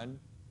L1.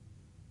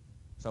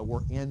 So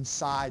we're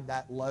inside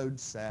that load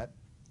set.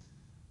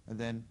 And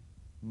then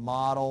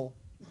model,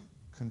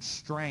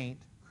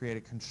 constraint, create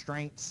a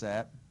constraint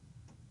set.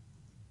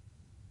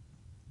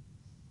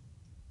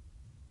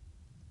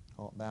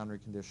 Call it boundary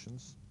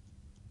conditions.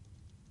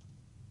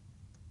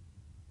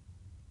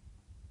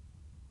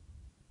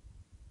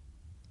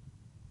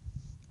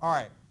 All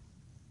right.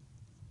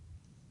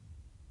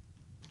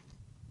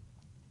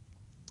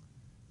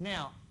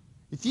 Now,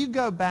 if you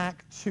go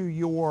back to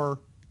your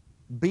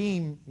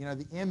beam,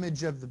 the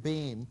image of the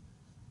beam,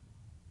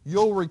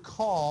 you'll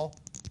recall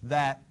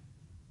that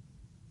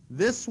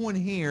this one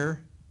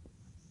here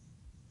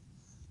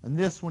and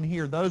this one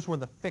here, those were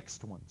the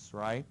fixed ones,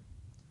 right?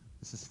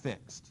 This is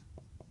fixed.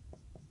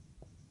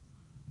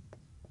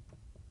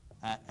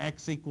 At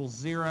x equals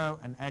 0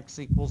 and x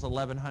equals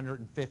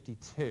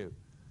 1152.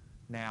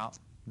 Now,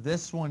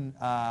 this one,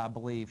 I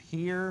believe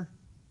here,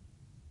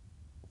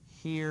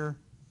 here,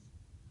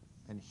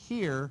 and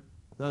here,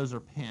 those are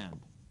pinned.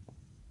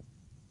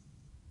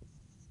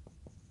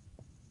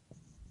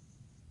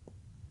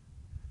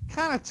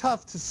 Kind of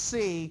tough to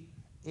see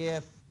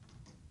if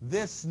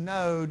this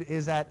node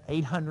is at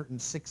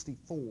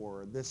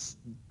 864, this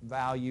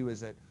value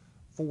is at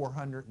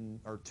 400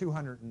 or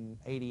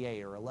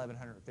 288 or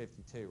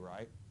 1152,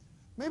 right?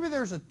 Maybe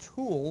there's a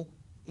tool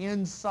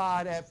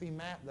inside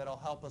FEMAP that'll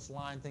help us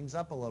line things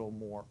up a little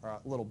more, a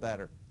little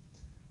better.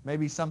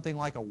 Maybe something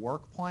like a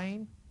work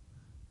plane.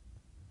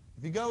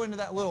 If you go into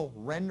that little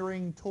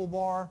rendering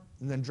toolbar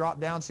and then drop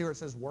down, see where it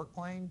says work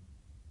plane?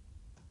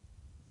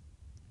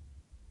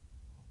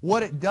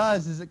 What it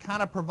does is it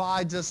kind of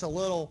provides us a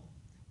little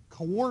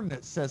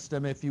coordinate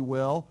system, if you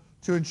will,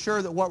 to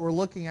ensure that what we're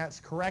looking at is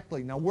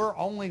correctly. Now, we're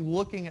only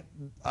looking at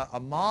a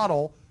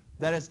model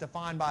that is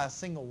defined by a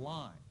single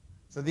line.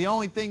 So the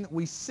only thing that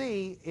we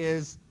see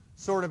is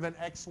sort of an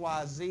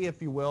XYZ,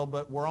 if you will,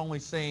 but we're only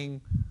seeing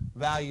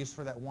values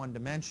for that one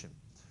dimension.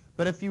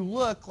 But if you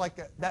look, like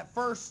that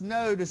first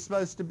node is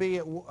supposed to be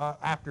at,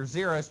 after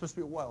 0, it's supposed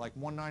to be what, like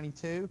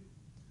 192?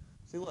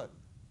 See, look,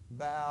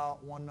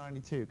 about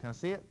 192. Can I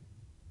see it?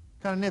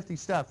 Kind of nifty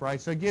stuff, right?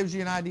 So it gives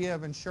you an idea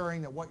of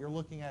ensuring that what you're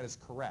looking at is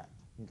correct,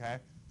 okay?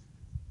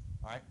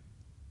 All right,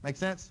 make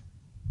sense?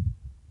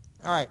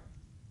 All right,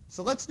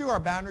 so let's do our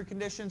boundary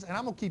conditions, and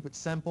I'm going to keep it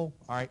simple,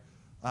 all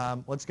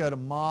right? Let's go to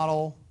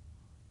model,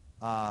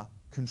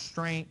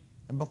 constraint.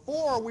 And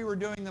before we were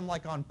doing them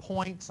like on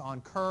points,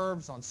 on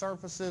curves, on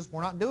surfaces.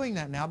 We're not doing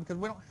that now because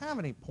we don't have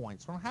any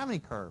points. We don't have any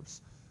curves.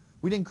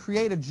 We didn't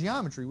create a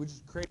geometry. We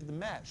just created the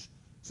mesh.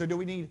 So do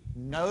we need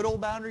nodal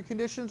boundary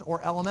conditions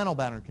or elemental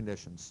boundary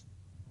conditions?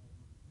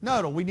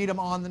 Nodal. We need them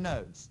on the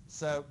nodes.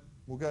 So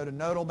we'll go to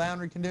nodal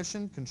boundary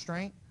condition,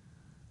 constraint.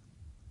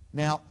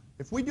 Now,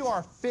 if we do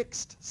our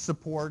fixed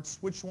supports,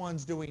 which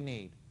ones do we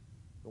need?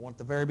 The one at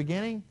the very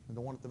beginning and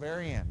the one at the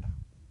very end.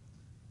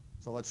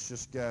 So let's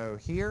just go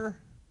here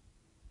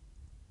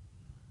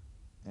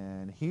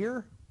and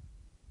here,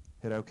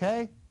 hit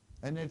OK,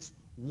 and it's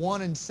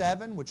 1 and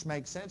 7, which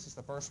makes sense. It's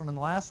the first one and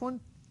the last one,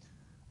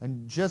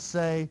 and just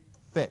say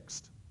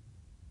fixed.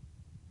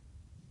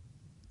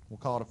 We'll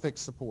call it a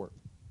fixed support,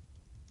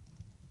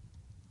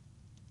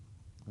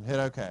 and hit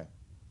OK.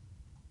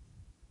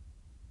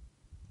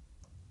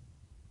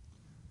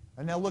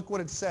 And now look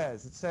what it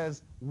says. It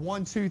says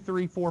 1, 2,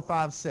 3, 4,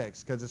 5,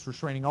 6, because it's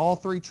restraining all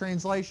 3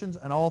 translations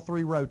and all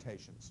 3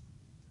 rotations.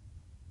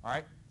 All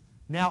right?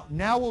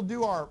 Now we'll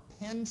do our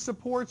pin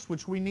supports,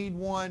 which we need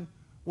one,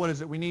 what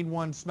is it? We need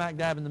one smack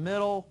dab in the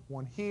middle,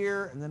 one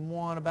here, and then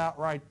one about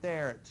right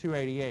there at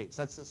 288.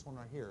 So that's this one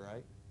right here,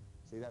 right?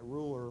 See, that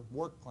ruler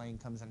work plane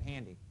comes in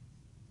handy.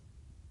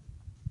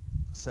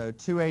 So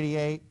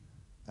 288,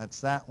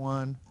 that's that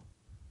one.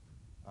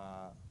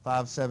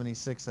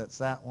 576, that's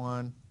that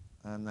one,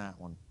 and that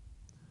one.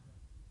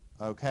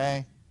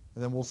 Okay?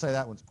 And then we'll say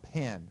that one's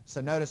pinned.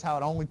 So notice how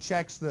it only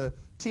checks the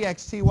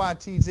TX, TY,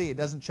 TZ. It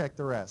doesn't check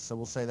the rest. So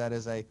we'll say that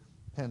is a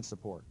pin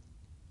support.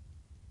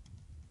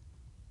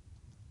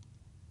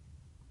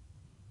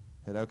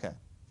 Hit OK.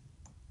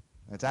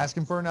 It's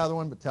asking for another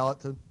one, but tell it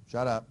to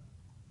shut up.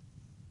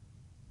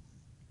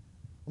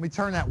 Let me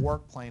turn that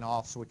work plane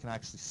off so we can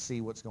actually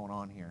see what's going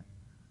on here.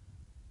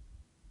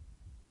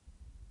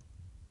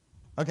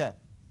 Okay.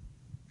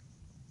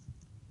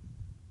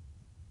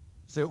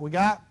 So what we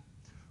got?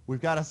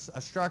 We've got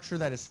a structure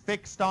that is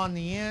fixed on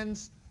the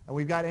ends, and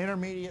we've got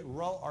intermediate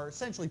or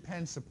essentially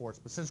pin supports.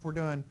 But since we're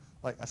doing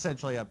like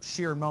essentially a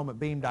shear moment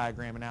beam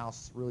diagram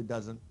analysis, it really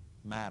doesn't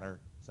matter.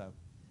 So,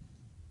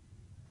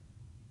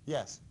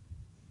 yes.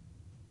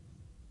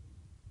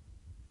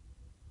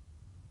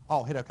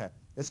 Oh, hit OK.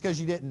 It's because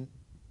you didn't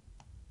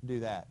do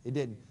that. It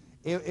didn't.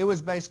 It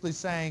was basically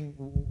saying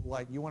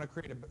like you want to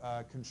create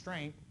a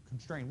constraint.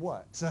 Constrain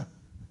what? So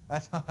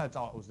that's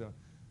all it was doing.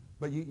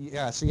 But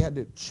yeah, so you had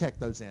to check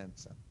those in.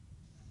 So.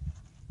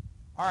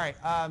 All right,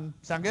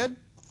 sound good?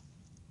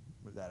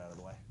 Move that out of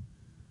the way.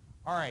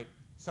 All right,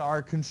 so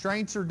our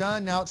constraints are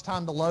done. Now it's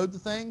time to load the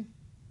thing,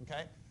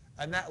 okay?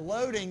 And that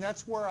loading,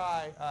 that's where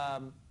I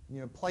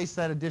place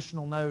that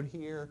additional node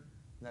here,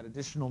 and that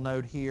additional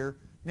node here.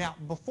 Now,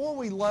 before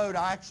we load,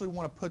 I actually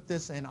want to put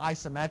this in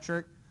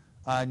isometric,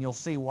 and you'll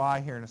see why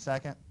here in a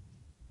second.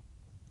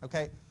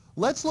 Okay,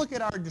 let's look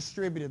at our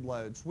distributed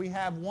loads. We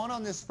have one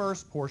on this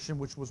first portion,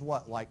 which was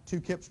what, like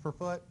 2 kips per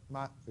foot?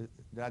 Is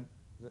that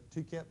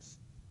 2 kips?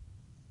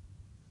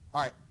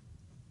 All right.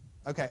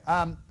 Okay.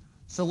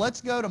 So let's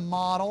go to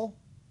model.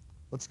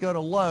 Let's go to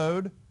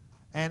load.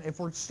 And if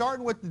we're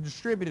starting with the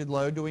distributed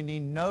load, do we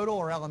need nodal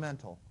or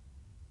elemental?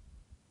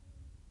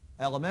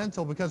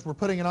 Elemental, because we're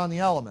putting it on the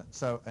element.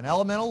 So an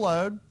elemental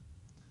load.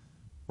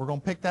 We're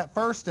going to pick that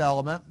first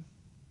element.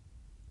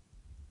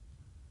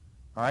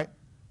 All right.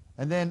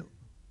 And then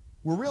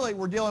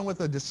we're dealing with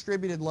a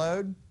distributed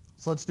load.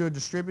 So let's do a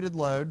distributed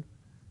load.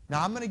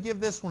 Now I'm going to give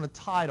this one a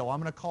title.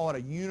 I'm going to call it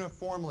a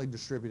uniformly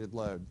distributed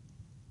load.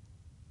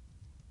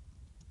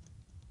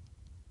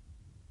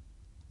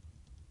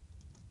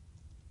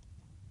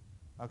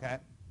 Okay?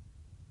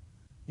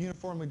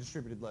 Uniformly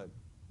distributed load.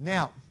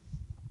 Now,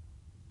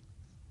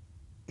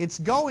 it's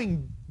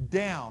going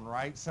down,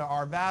 right? So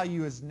our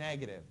value is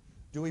negative.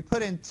 Do we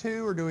put in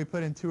 2 or do we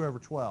put in 2 over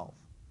 12?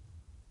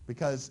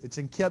 Because it's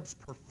in kips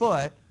per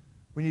foot,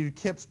 we need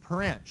kips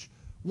per inch.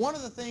 One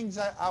of the things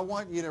I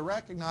want you to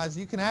recognize,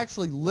 you can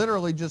actually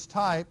literally just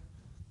type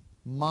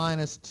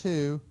minus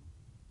 2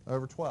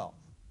 over 12.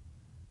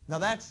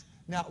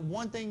 Now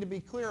one thing to be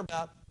clear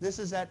about, this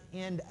is at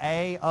end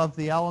A of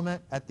the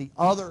element. At the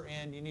other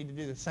end, you need to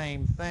do the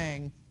same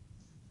thing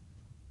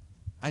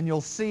And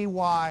you'll see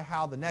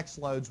how the next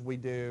loads we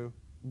do,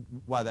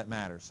 why that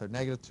matters. So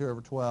negative 2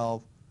 over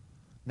 12,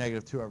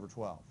 negative 2 over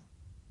 12.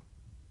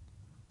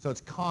 So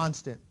it's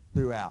constant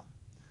throughout.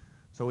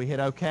 So we hit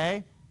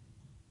OK.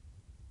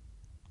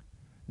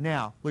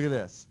 Now, look at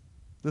this.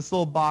 This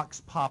little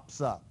box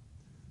pops up.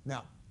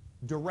 Now,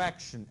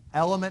 direction,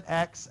 element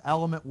X,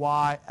 element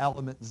Y,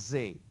 element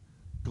Z.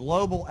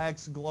 Global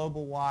X,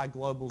 global Y,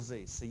 global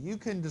Z. So you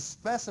can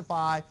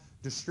specify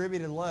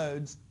distributed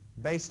loads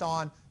based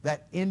on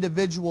that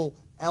individual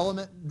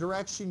element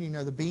direction, you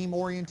know, the beam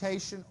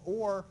orientation,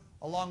 or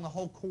along the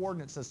whole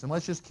coordinate system.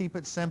 Let's just keep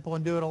it simple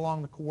and do it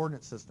along the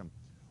coordinate system.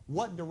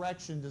 What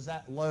direction does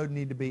that load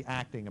need to be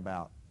acting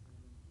about?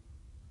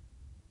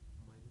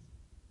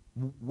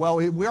 Well,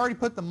 we already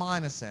put the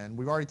minus in.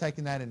 We've already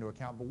taken that into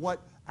account. But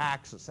what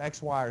axis,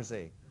 X, Y, or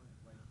Z?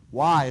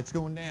 Y, it's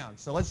going down.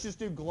 So let's just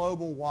do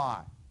global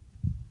Y.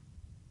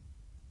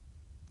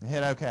 And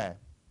hit OK.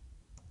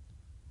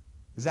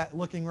 Is that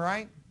looking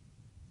right?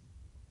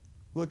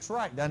 Looks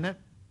right, doesn't it?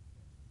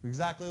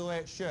 Exactly the way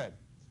it should.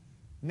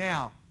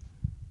 Now,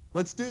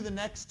 let's do the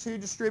next two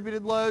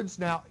distributed loads.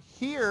 Now,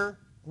 here,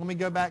 let me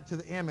go back to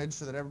the image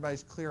so that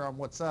everybody's clear on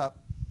what's up.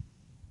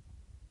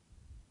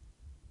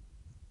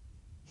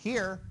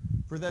 Here,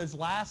 for those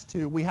last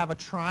two, we have a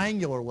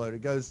triangular load.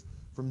 It goes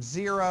from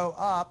 0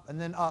 up and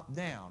then up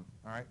down,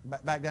 all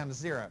right, back down to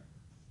 0.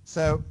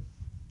 So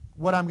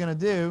what I'm going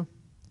to do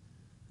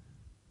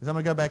is I'm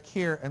going to go back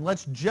here, and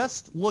let's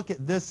just look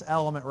at this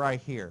element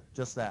right here,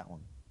 just that one.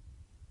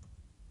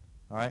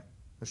 All right,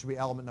 there should be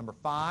element number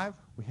 5.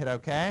 We hit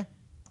OK.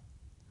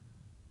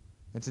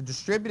 It's a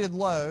distributed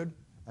load,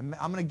 and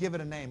I'm going to give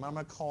it a name. I'm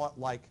going to call it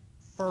like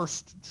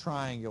first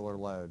triangular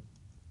load.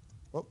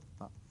 Whoop,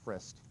 not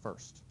first.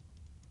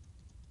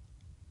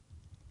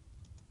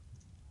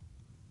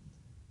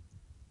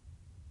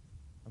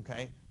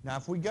 Okay, now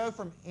if we go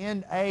from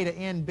end A to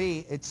end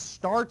B, it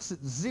starts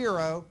at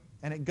 0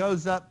 and it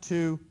goes up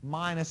to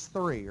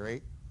 -3,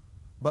 right?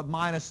 But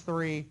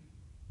 -3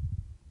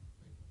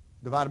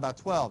 divided by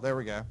 12, there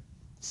we go.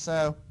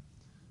 So,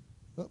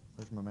 oh,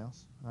 there's my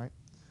mouse, all right.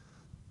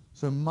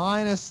 So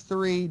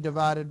 -3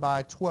 divided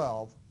by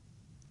 12,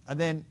 and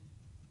then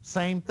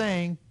same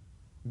thing,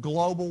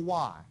 global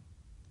Y.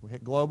 We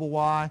hit global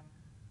Y,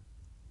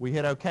 we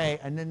hit OK,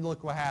 and then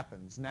look what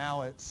happens.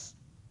 Now it's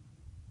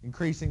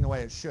increasing the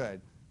way it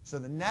should. So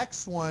the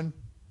next one,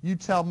 you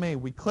tell me,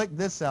 we click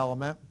this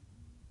element.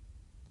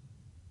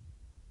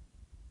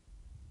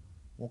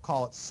 We'll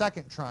call it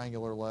second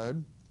triangular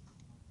load.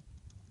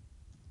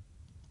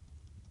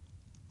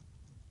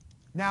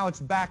 Now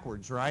it's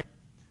backwards, right?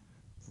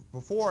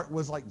 Before it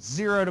was like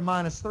 0 to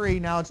 -3,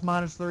 now it's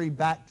 -3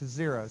 back to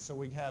 0. So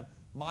we have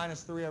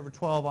 -3 over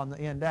 12 on the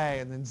end A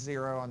and then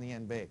 0 on the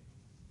end B.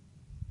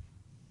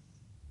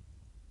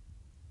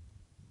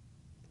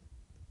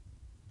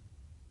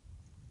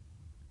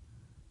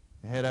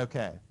 Hit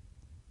OK.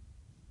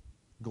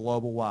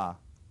 Global Y.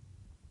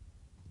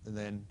 And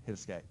then hit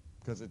escape.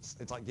 Because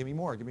it's like, give me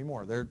more, give me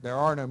more. There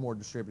are no more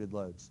distributed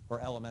loads, or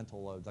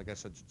elemental loads, I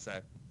guess I should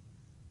say.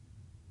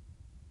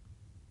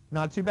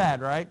 Not too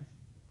bad, right?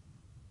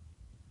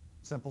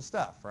 Simple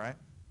stuff, right?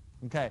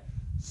 Okay,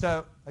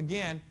 so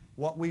again,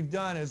 what we've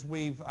done is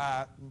we've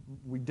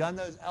done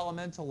those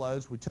elemental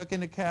loads. We took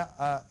into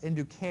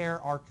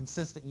care our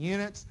consistent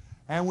units,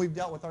 and we've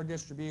dealt with our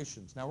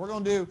distributions. Now we're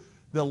going to do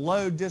the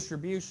load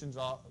distributions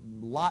a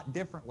lot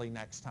differently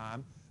next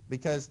time,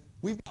 because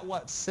we've got,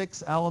 what,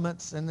 6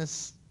 elements in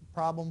this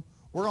problem?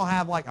 We're going to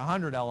have like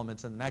 100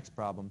 elements in the next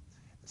problem.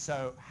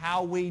 So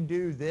how we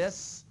do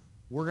this,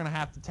 we're going to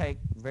have to take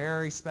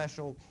very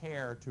special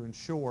care to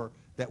ensure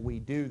that we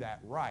do that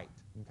right,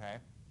 okay?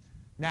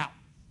 Now,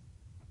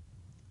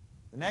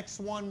 the next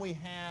one we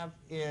have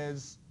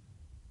is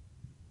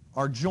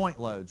our joint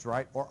loads,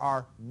 right, or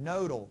our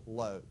nodal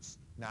loads.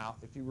 Now,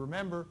 if you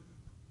remember,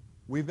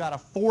 we've got a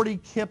 40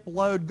 kip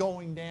load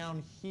going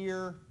down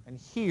here and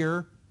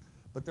here,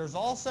 but there's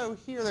also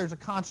here, there's a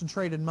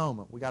concentrated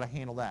moment. We've got to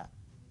handle that.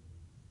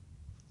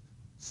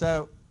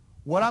 So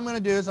what I'm going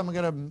to do is I'm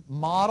going to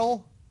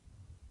model,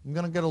 I'm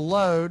going to get a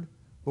load,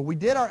 but we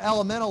did our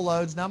elemental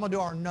loads, now I'm going to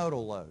do our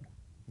nodal load.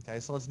 Okay,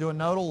 so let's do a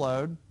nodal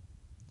load.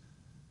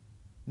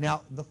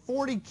 Now, the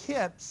 40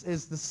 kips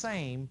is the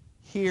same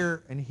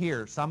here and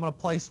here, so I'm going to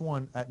place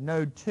one at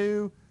node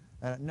 2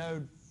 and at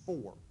node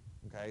 4.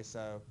 Okay,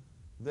 so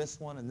this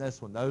one and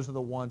this one, those are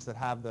the ones that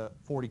have the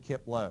 40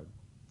 kip load.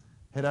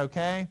 Hit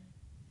OK.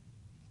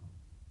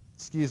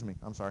 Excuse me,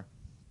 I'm sorry.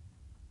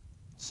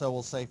 So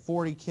we'll say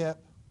 40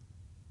 kip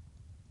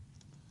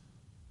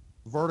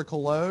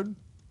vertical load,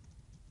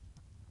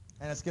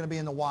 and it's going to be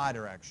in the Y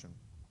direction.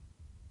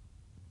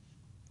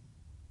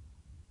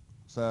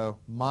 So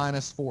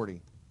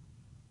 -40.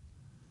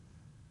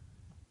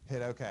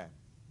 Hit OK.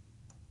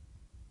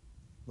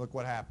 Look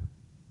what happened.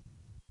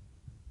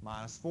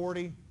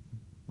 -40,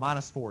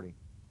 -40.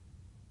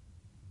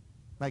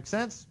 Make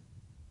sense?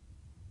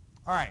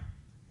 All right.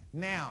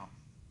 Now,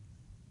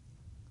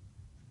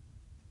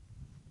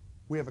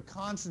 we have a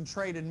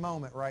concentrated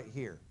moment right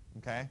here,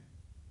 okay?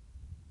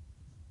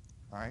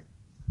 All right?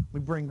 We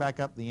bring back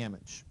up the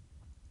image.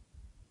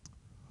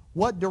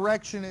 What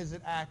direction is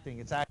it acting?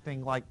 It's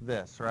acting like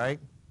this, right?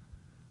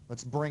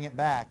 Let's bring it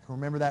back.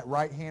 Remember that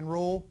right-hand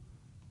rule?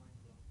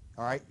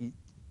 All right, you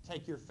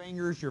take your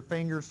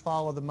fingers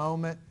follow the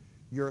moment.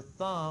 Your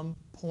thumb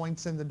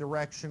points in the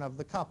direction of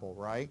the couple,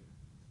 right?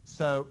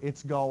 So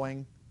it's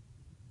going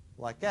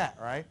like that,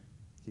 right?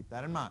 Keep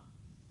that in mind.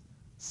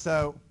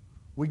 So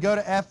we go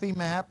to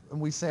FEMAP and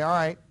we say, all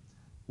right,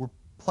 we're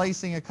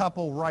placing a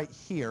couple right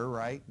here,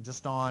 right?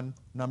 Just on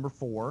number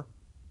 4.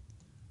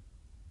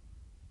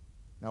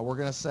 Now we're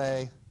going to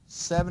say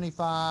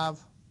 75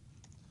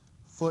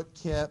 foot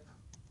kip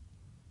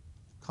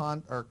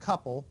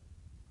couple.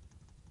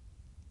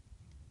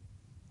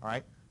 All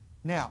right.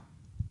 Now,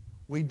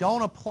 we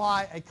don't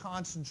apply a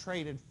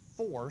concentrated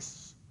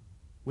force.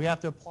 We have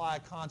to apply a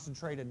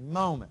concentrated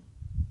moment.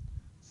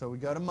 So we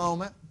go to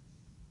moment.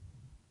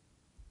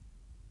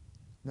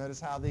 Notice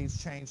how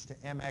these change to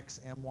mx,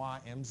 my,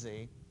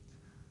 mz.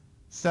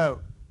 So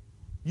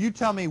you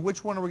tell me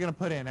which one are we going to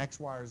put in, x,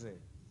 y, or z?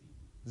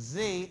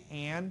 Z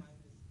and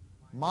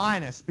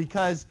minus,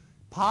 because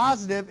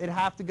positive, it'd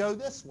have to go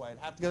this way.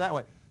 It'd have to go that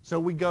way. So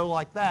we go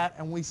like that,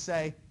 and we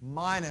say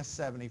minus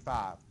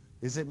 75.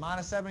 Is it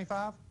minus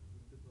 75?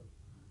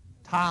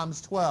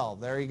 Times 12.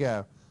 There you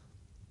go.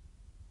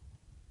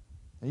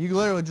 And you can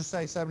literally just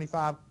say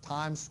 75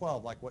 times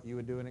 12, like what you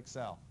would do in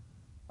Excel.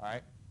 All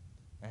right?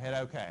 And hit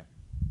OK.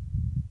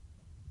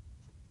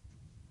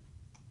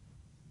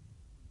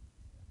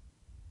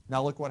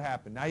 Now look what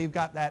happened. Now you've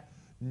got that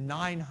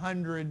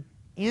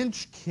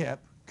 900-inch kip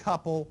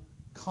couple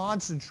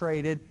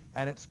concentrated,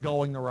 and it's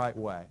going the right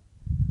way.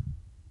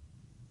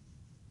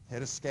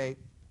 Hit escape.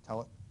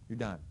 Tell it you're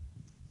done.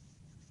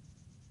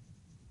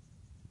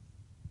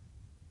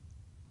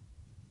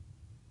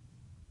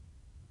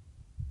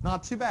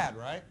 Not too bad,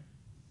 right?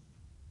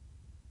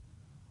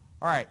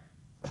 All right.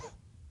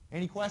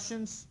 Any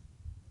questions?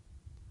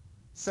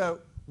 So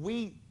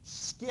we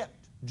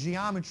skipped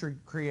geometry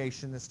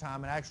creation this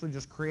time and actually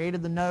just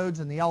created the nodes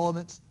and the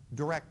elements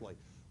directly,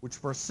 which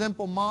for a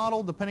simple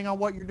model, depending on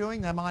what you're doing,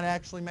 that might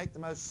actually make the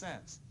most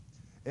sense.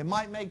 It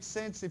might make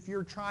sense if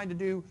you're trying to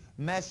do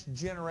mesh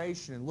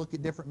generation and look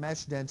at different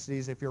mesh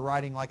densities if you're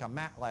writing like a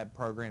MATLAB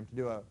program to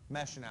do a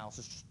mesh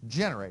analysis, just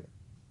generate it,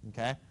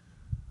 okay?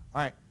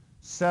 All right,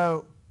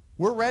 so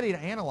we're ready to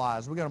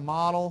analyze. We go to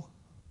model,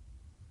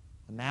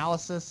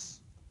 analysis.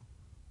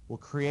 We'll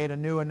create a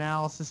new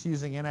analysis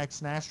using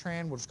NX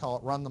Nastran. We'll just call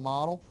it run the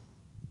model.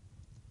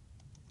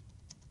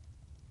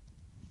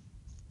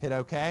 Hit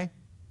OK.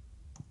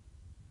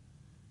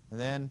 And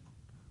then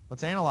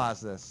let's analyze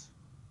this.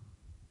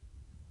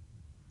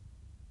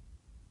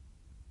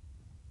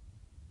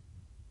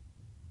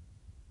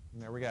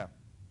 And there we go.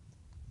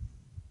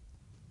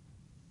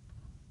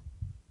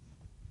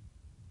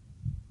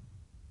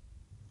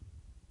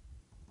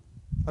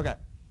 Okay.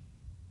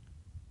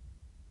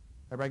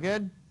 Everybody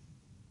good?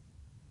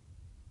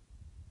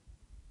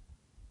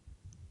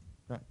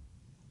 Okay.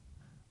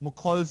 We'll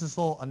close this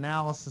little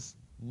analysis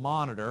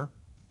monitor.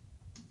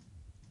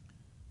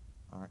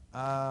 All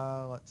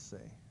right. Let's see.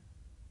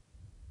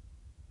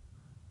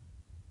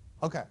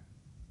 Okay.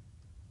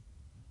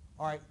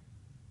 All right.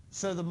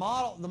 So the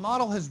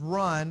model has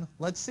run.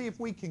 Let's see if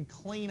we can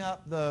clean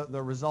up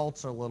the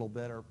results a little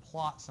bit or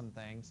plot some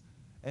things.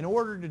 In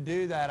order to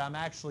do that, I'm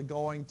actually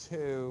going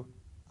to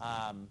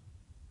I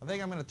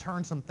think I'm going to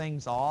turn some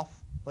things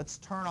off. Let's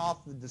turn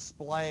off the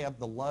display of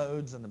the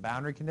loads and the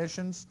boundary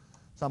conditions.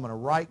 So I'm going to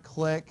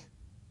right-click,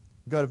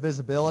 go to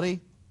Visibility.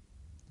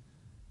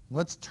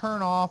 Let's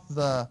turn off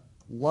the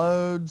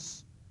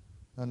loads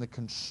and the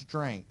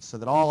constraints so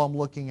that all I'm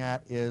looking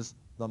at is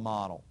the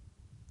model.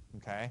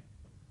 Okay?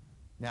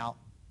 Now,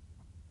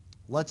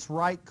 let's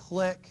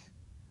right-click.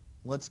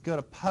 Let's go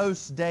to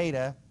Post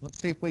Data. Let's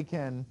see if we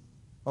can,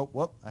 oh,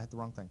 whoop, I hit the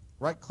wrong thing.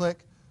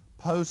 Right-click,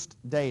 Post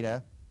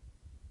Data.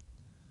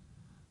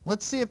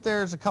 Let's see if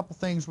there's a couple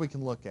things we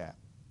can look at.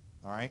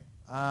 All right.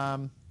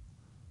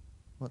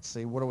 Let's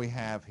see. What do we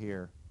have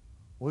here?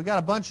 Well, we've got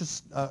a bunch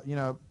of,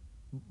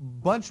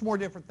 bunch more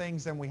different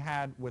things than we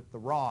had with the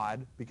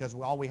rod because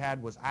all we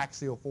had was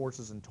axial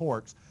forces and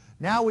torques.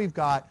 Now we've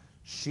got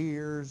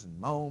shears and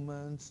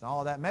moments and all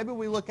of that. Maybe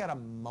we look at a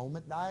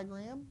moment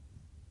diagram.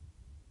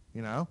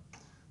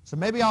 So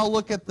maybe I'll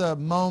look at the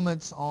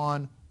moments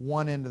on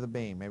one end of the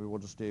beam. Maybe we'll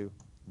just do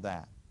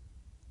that.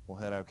 We'll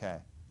hit OK.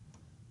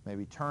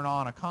 Maybe turn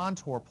on a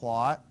contour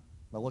plot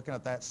by looking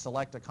at that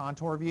select a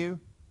contour view.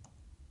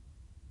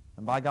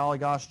 And by golly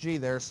gosh gee,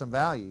 there's some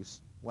values.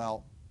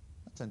 Well,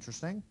 that's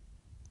interesting.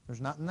 There's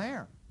nothing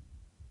there.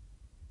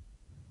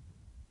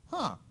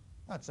 Huh,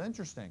 that's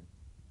interesting.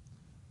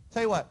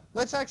 Tell you what,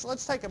 let's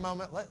take a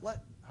moment.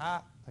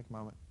 Take a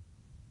moment.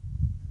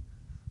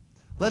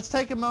 Let's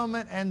take a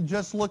moment and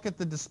just look at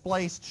the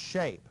displaced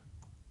shape.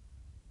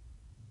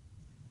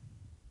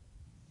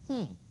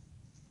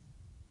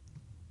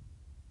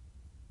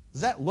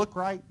 Does that look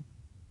right?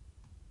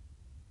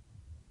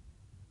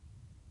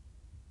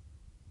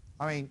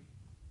 I mean,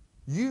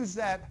 use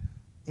that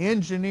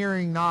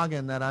engineering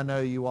noggin that I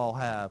know you all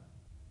have.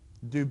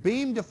 Do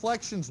beam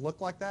deflections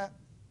look like that?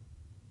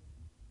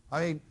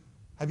 I mean,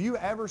 have you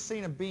ever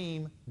seen a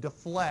beam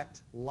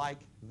deflect like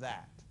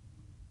that?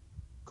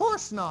 Of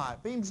course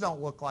not. Beams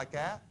don't look like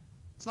that.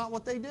 It's not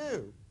what they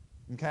do.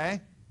 Okay?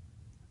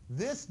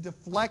 This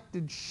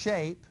deflected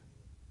shape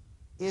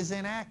is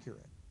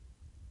inaccurate.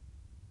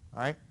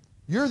 All right?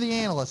 You're the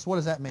analyst. What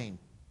does that mean?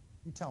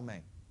 You tell me.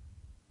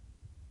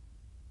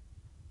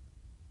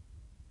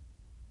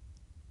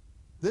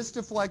 This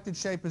deflected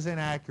shape is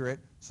inaccurate,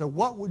 so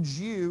what would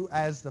you,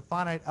 as the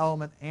finite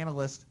element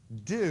analyst,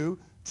 do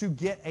to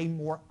get a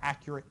more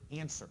accurate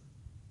answer?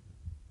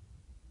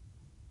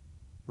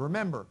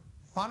 Remember,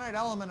 finite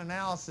element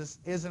analysis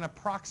is an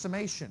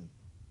approximation.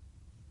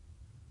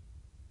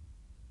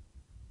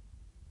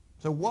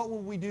 So what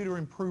would we do to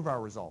improve our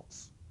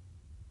results?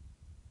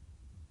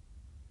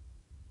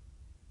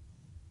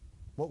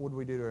 What would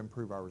we do to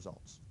improve our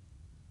results?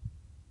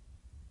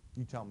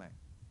 You tell me.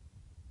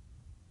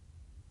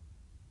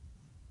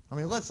 I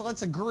mean,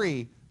 let's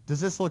agree. Does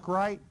this look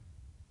right?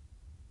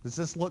 Does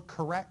this look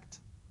correct?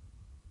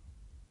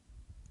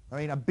 I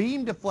mean, a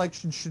beam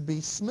deflection should be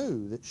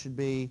smooth. It should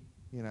be,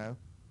 you know,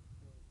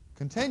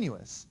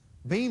 continuous.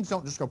 Beams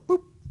don't just go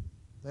boop.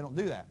 They don't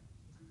do that.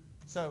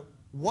 So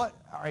what,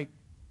 all right,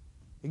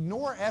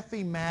 ignore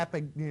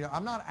FEMAP. You know,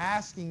 I'm not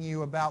asking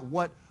you about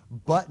what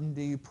button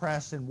do you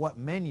press in what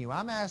menu.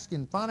 I'm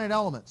asking finite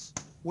elements.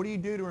 What do you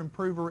do to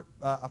improve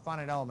a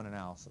finite element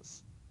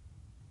analysis?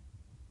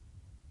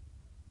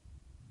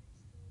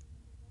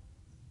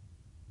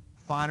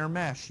 Finer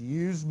mesh.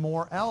 Use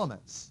more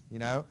elements. You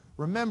know,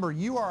 remember,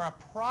 you are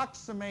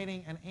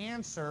approximating an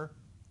answer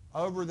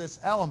over this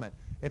element.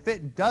 If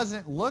it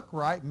doesn't look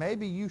right,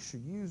 maybe you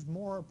should use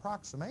more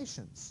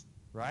approximations,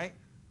 right?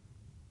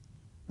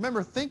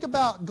 Remember, think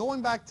about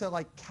going back to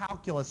like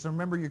calculus.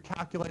 Remember, you're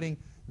calculating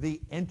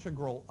the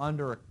integral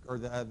under, or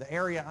the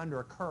area under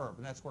a curve,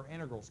 and that's where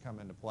integrals come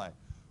into play.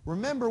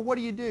 Remember, what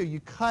do? You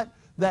cut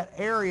that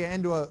area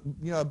into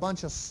a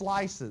bunch of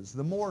slices.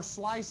 The more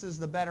slices,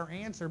 the better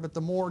answer, but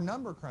the more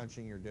number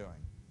crunching you're doing.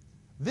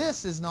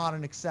 This is not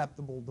an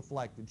acceptable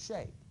deflected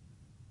shape,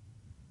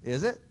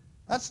 is it?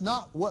 That's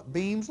not what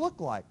beams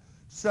look like.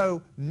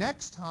 So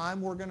next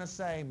time we're going to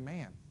say,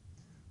 man,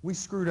 we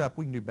screwed up.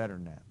 We can do better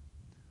than that.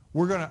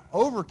 We're going to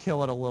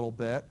overkill it a little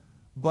bit,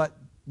 but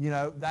you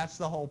know, that's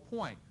the whole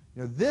point.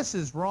 You know, this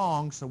is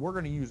wrong, so we're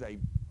going to use a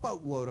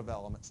boatload of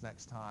elements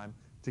next time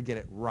to get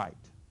it right,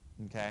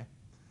 okay?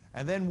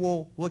 And then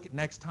we'll look at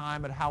next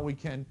time at how we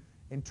can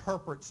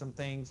interpret some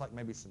things like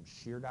maybe some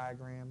shear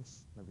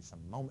diagrams, maybe some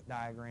moment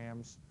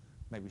diagrams,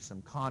 maybe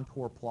some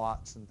contour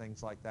plots and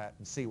things like that,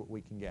 and see what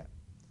we can get.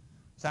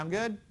 Sound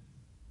good?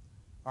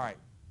 All right,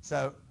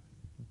 so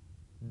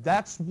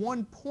that's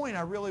one point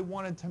I really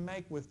wanted to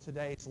make with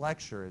today's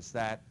lecture, is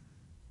that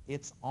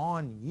it's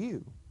on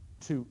you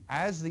to,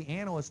 as the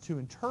analyst, to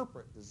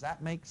interpret. Does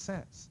that make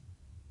sense?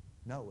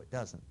 No, it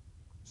doesn't.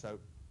 So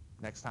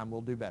next time we'll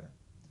do better.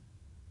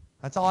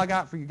 That's all I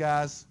got for you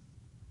guys.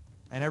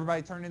 And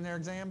everybody turned in their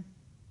exam?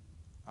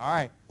 All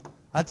right.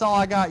 That's all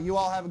I got. You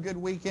all have a good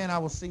weekend. I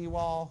will see you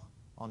all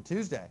on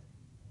Tuesday.